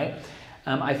playing them, right?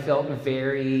 I felt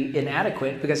very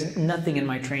inadequate because nothing in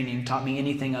my training taught me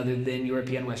anything other than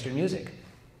European Western music,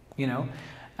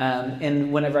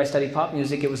 and whenever I studied pop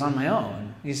music, it was on my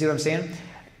own. You see what I'm saying?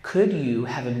 Could you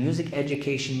have a music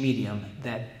education medium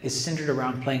that is centered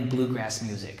around playing bluegrass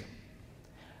music?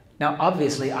 Now,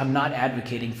 obviously, I'm not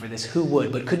advocating for this. Who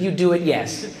would? But could you do it?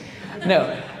 Yes.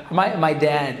 No. My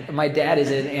dad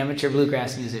is an amateur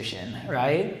bluegrass musician,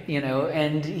 right?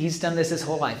 And he's done this his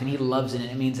whole life, and he loves it, and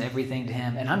it means everything to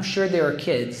him. And I'm sure there are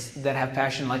kids that have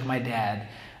passion like my dad,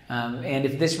 and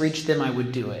if this reached them, I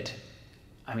would do it.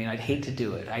 I mean, I'd hate to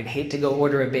do it. I'd hate to go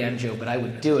order a banjo, but I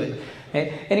would do it.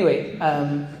 Anyway,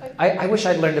 I wish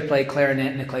I'd learned to play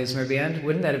clarinet in a klezmer band.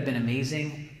 Wouldn't that have been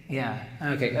amazing? Yeah.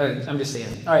 Okay. I'm just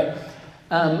saying. All right.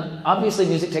 Obviously,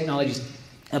 music technology is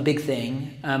a big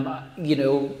thing.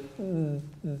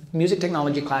 Music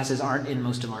technology classes aren't in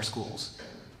most of our schools,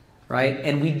 right?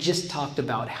 And we just talked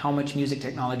about how much music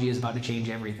technology is about to change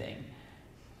everything.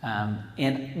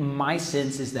 And my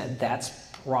sense is that that's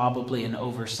probably an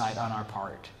oversight on our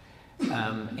part. That's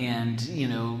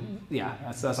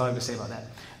all I have to say about that.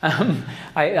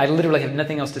 I literally have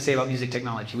nothing else to say about music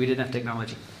technology. We didn't have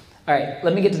technology. All right,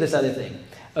 let me get to this other thing.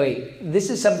 Okay, this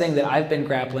is something that I've been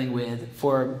grappling with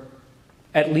for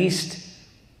at least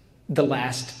the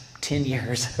last 10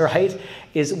 years, right?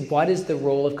 Is what is the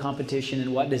role of competition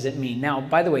and what does it mean? Now,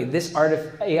 by the way, this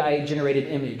AI-generated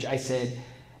image, I said,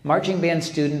 marching band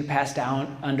student passed out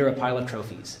under a pile of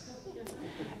trophies.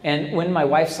 And when my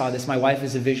wife saw this, my wife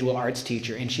is a visual arts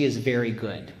teacher, and she is very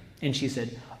good. And she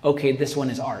said, okay, this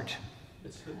one is art,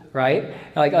 right?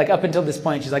 Like up until this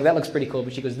point, she's like, that looks pretty cool.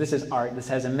 But she goes, this is art. This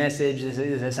has a message. This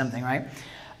is something, right?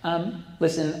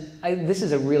 Listen, this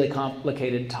is a really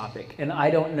complicated topic, and I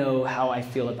don't know how I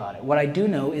feel about it. What I do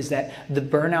know is that the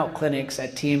burnout clinics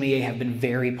at TMEA have been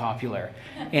very popular.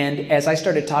 And as I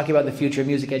started talking about the future of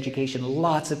music education,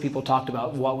 lots of people talked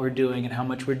about what we're doing and how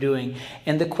much we're doing.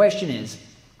 And the question is,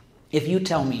 if you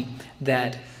tell me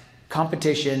that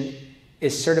competition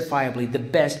is certifiably the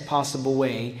best possible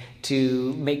way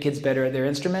to make kids better at their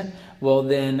instrument, well,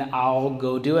 then I'll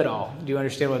go do it all. Do you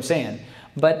understand what I'm saying?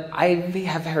 But I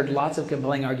have heard lots of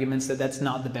compelling arguments that that's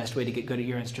not the best way to get good at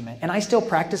your instrument. And I still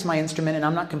practice my instrument, and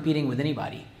I'm not competing with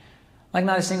anybody. Like,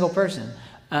 not a single person.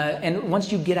 And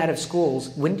once you get out of schools,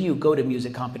 when do you go to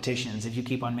music competitions if you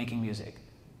keep on making music?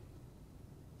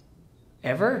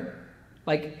 Ever?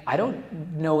 Like, I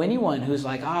don't know anyone who's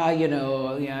like, I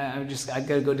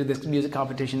gotta go to this music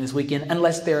competition this weekend,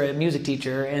 unless they're a music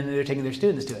teacher and they're taking their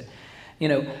students to it.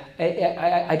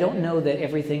 I don't know that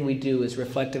everything we do is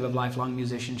reflective of lifelong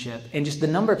musicianship. And just the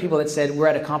number of people that said we're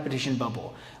at a competition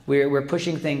bubble. We're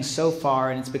pushing things so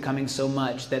far and it's becoming so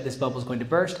much that this bubble is going to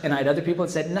burst. And I had other people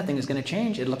that said nothing is going to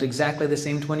change. It looked exactly the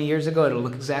same 20 years ago. It'll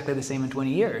look exactly the same in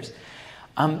 20 years.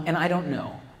 And I don't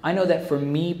know. I know that for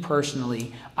me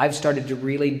personally, I've started to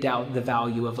really doubt the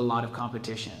value of a lot of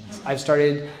competitions. I've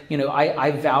started,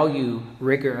 I value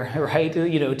rigor, right?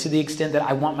 To the extent that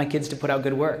I want my kids to put out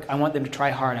good work. I want them to try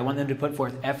hard. I want them to put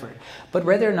forth effort. But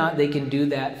whether or not they can do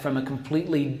that from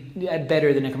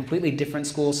better than a completely different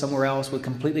school somewhere else with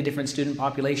completely different student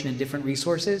population and different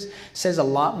resources says a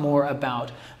lot more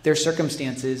about their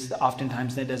circumstances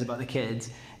oftentimes than it does about the kids.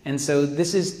 And so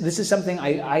this is something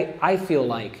I feel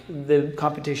like the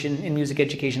competition in music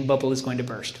education bubble is going to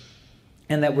burst,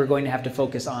 and that we're going to have to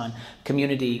focus on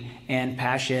community and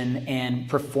passion and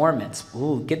performance.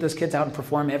 Ooh, get those kids out and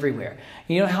perform everywhere.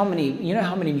 You know how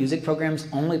many music programs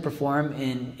only perform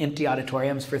in empty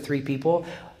auditoriums for 3 people?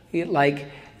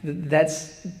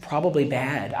 That's probably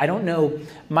bad. I don't know.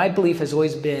 My belief has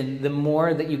always been the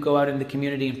more that you go out in the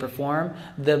community and perform,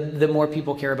 the more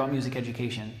people care about music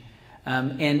education.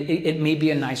 And it may be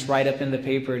a nice write-up in the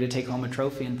paper to take home a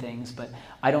trophy and things, but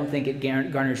I don't think it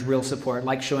garners real support,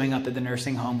 like showing up at the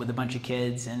nursing home with a bunch of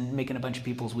kids and making a bunch of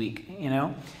people's week,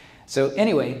 So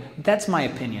anyway, that's my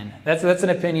opinion. That's an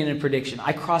opinion and prediction.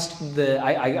 I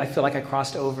feel like I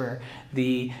crossed over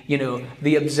the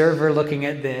observer looking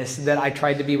at this that I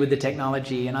tried to be with the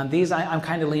technology. And on these, I'm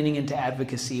kind of leaning into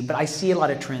advocacy, but I see a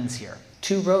lot of trends here.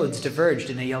 2 roads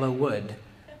diverged in a yellow wood.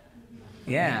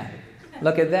 Yeah.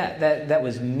 Look at that. That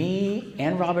was me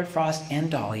and Robert Frost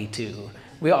and Dolly, too.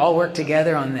 We all worked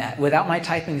together on that. Without my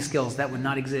typing skills, that would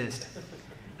not exist.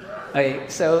 Okay,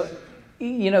 so,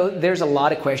 there's a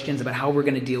lot of questions about how we're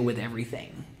going to deal with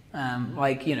everything.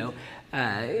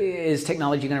 Is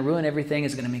technology going to ruin everything?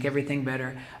 Is it going to make everything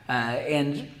better?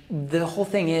 And the whole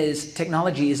thing is,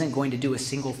 technology isn't going to do a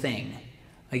single thing.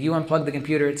 Like, you unplug the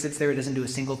computer, it sits there, it doesn't do a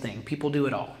single thing. People do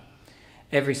it all.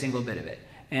 Every single bit of it.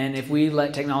 And if we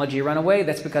let technology run away,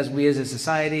 that's because we as a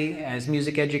society, as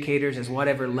music educators, as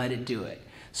whatever, let it do it.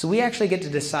 So we actually get to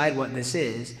decide what this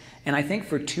is. And I think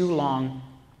for too long,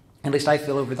 at least I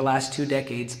feel over the last 2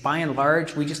 decades, by and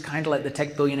large, we just kind of let the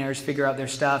tech billionaires figure out their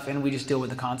stuff and we just deal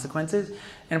with the consequences.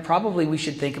 And probably we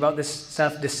should think about this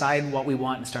stuff, decide what we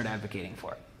want, and start advocating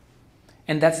for it.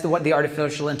 And that's what the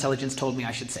artificial intelligence told me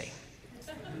I should say.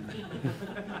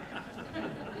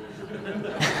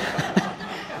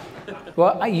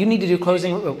 Well, you need to do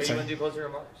closing. You want to do closing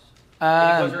remarks?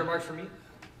 Any closing remarks for me?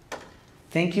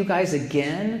 Thank you guys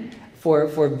again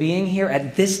for being here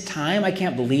at this time. I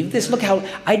can't believe this. Look how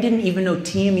I didn't even know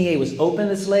TMEA was open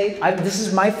this late. This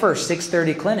is my first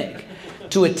 6:30 clinic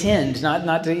to attend,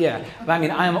 not to, yeah. But I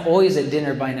mean, I'm always at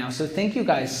dinner by now. So thank you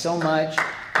guys so much.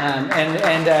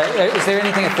 Is there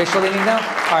anything official that you need to know?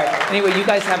 All right. Anyway, you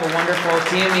guys have a wonderful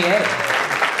TMEA.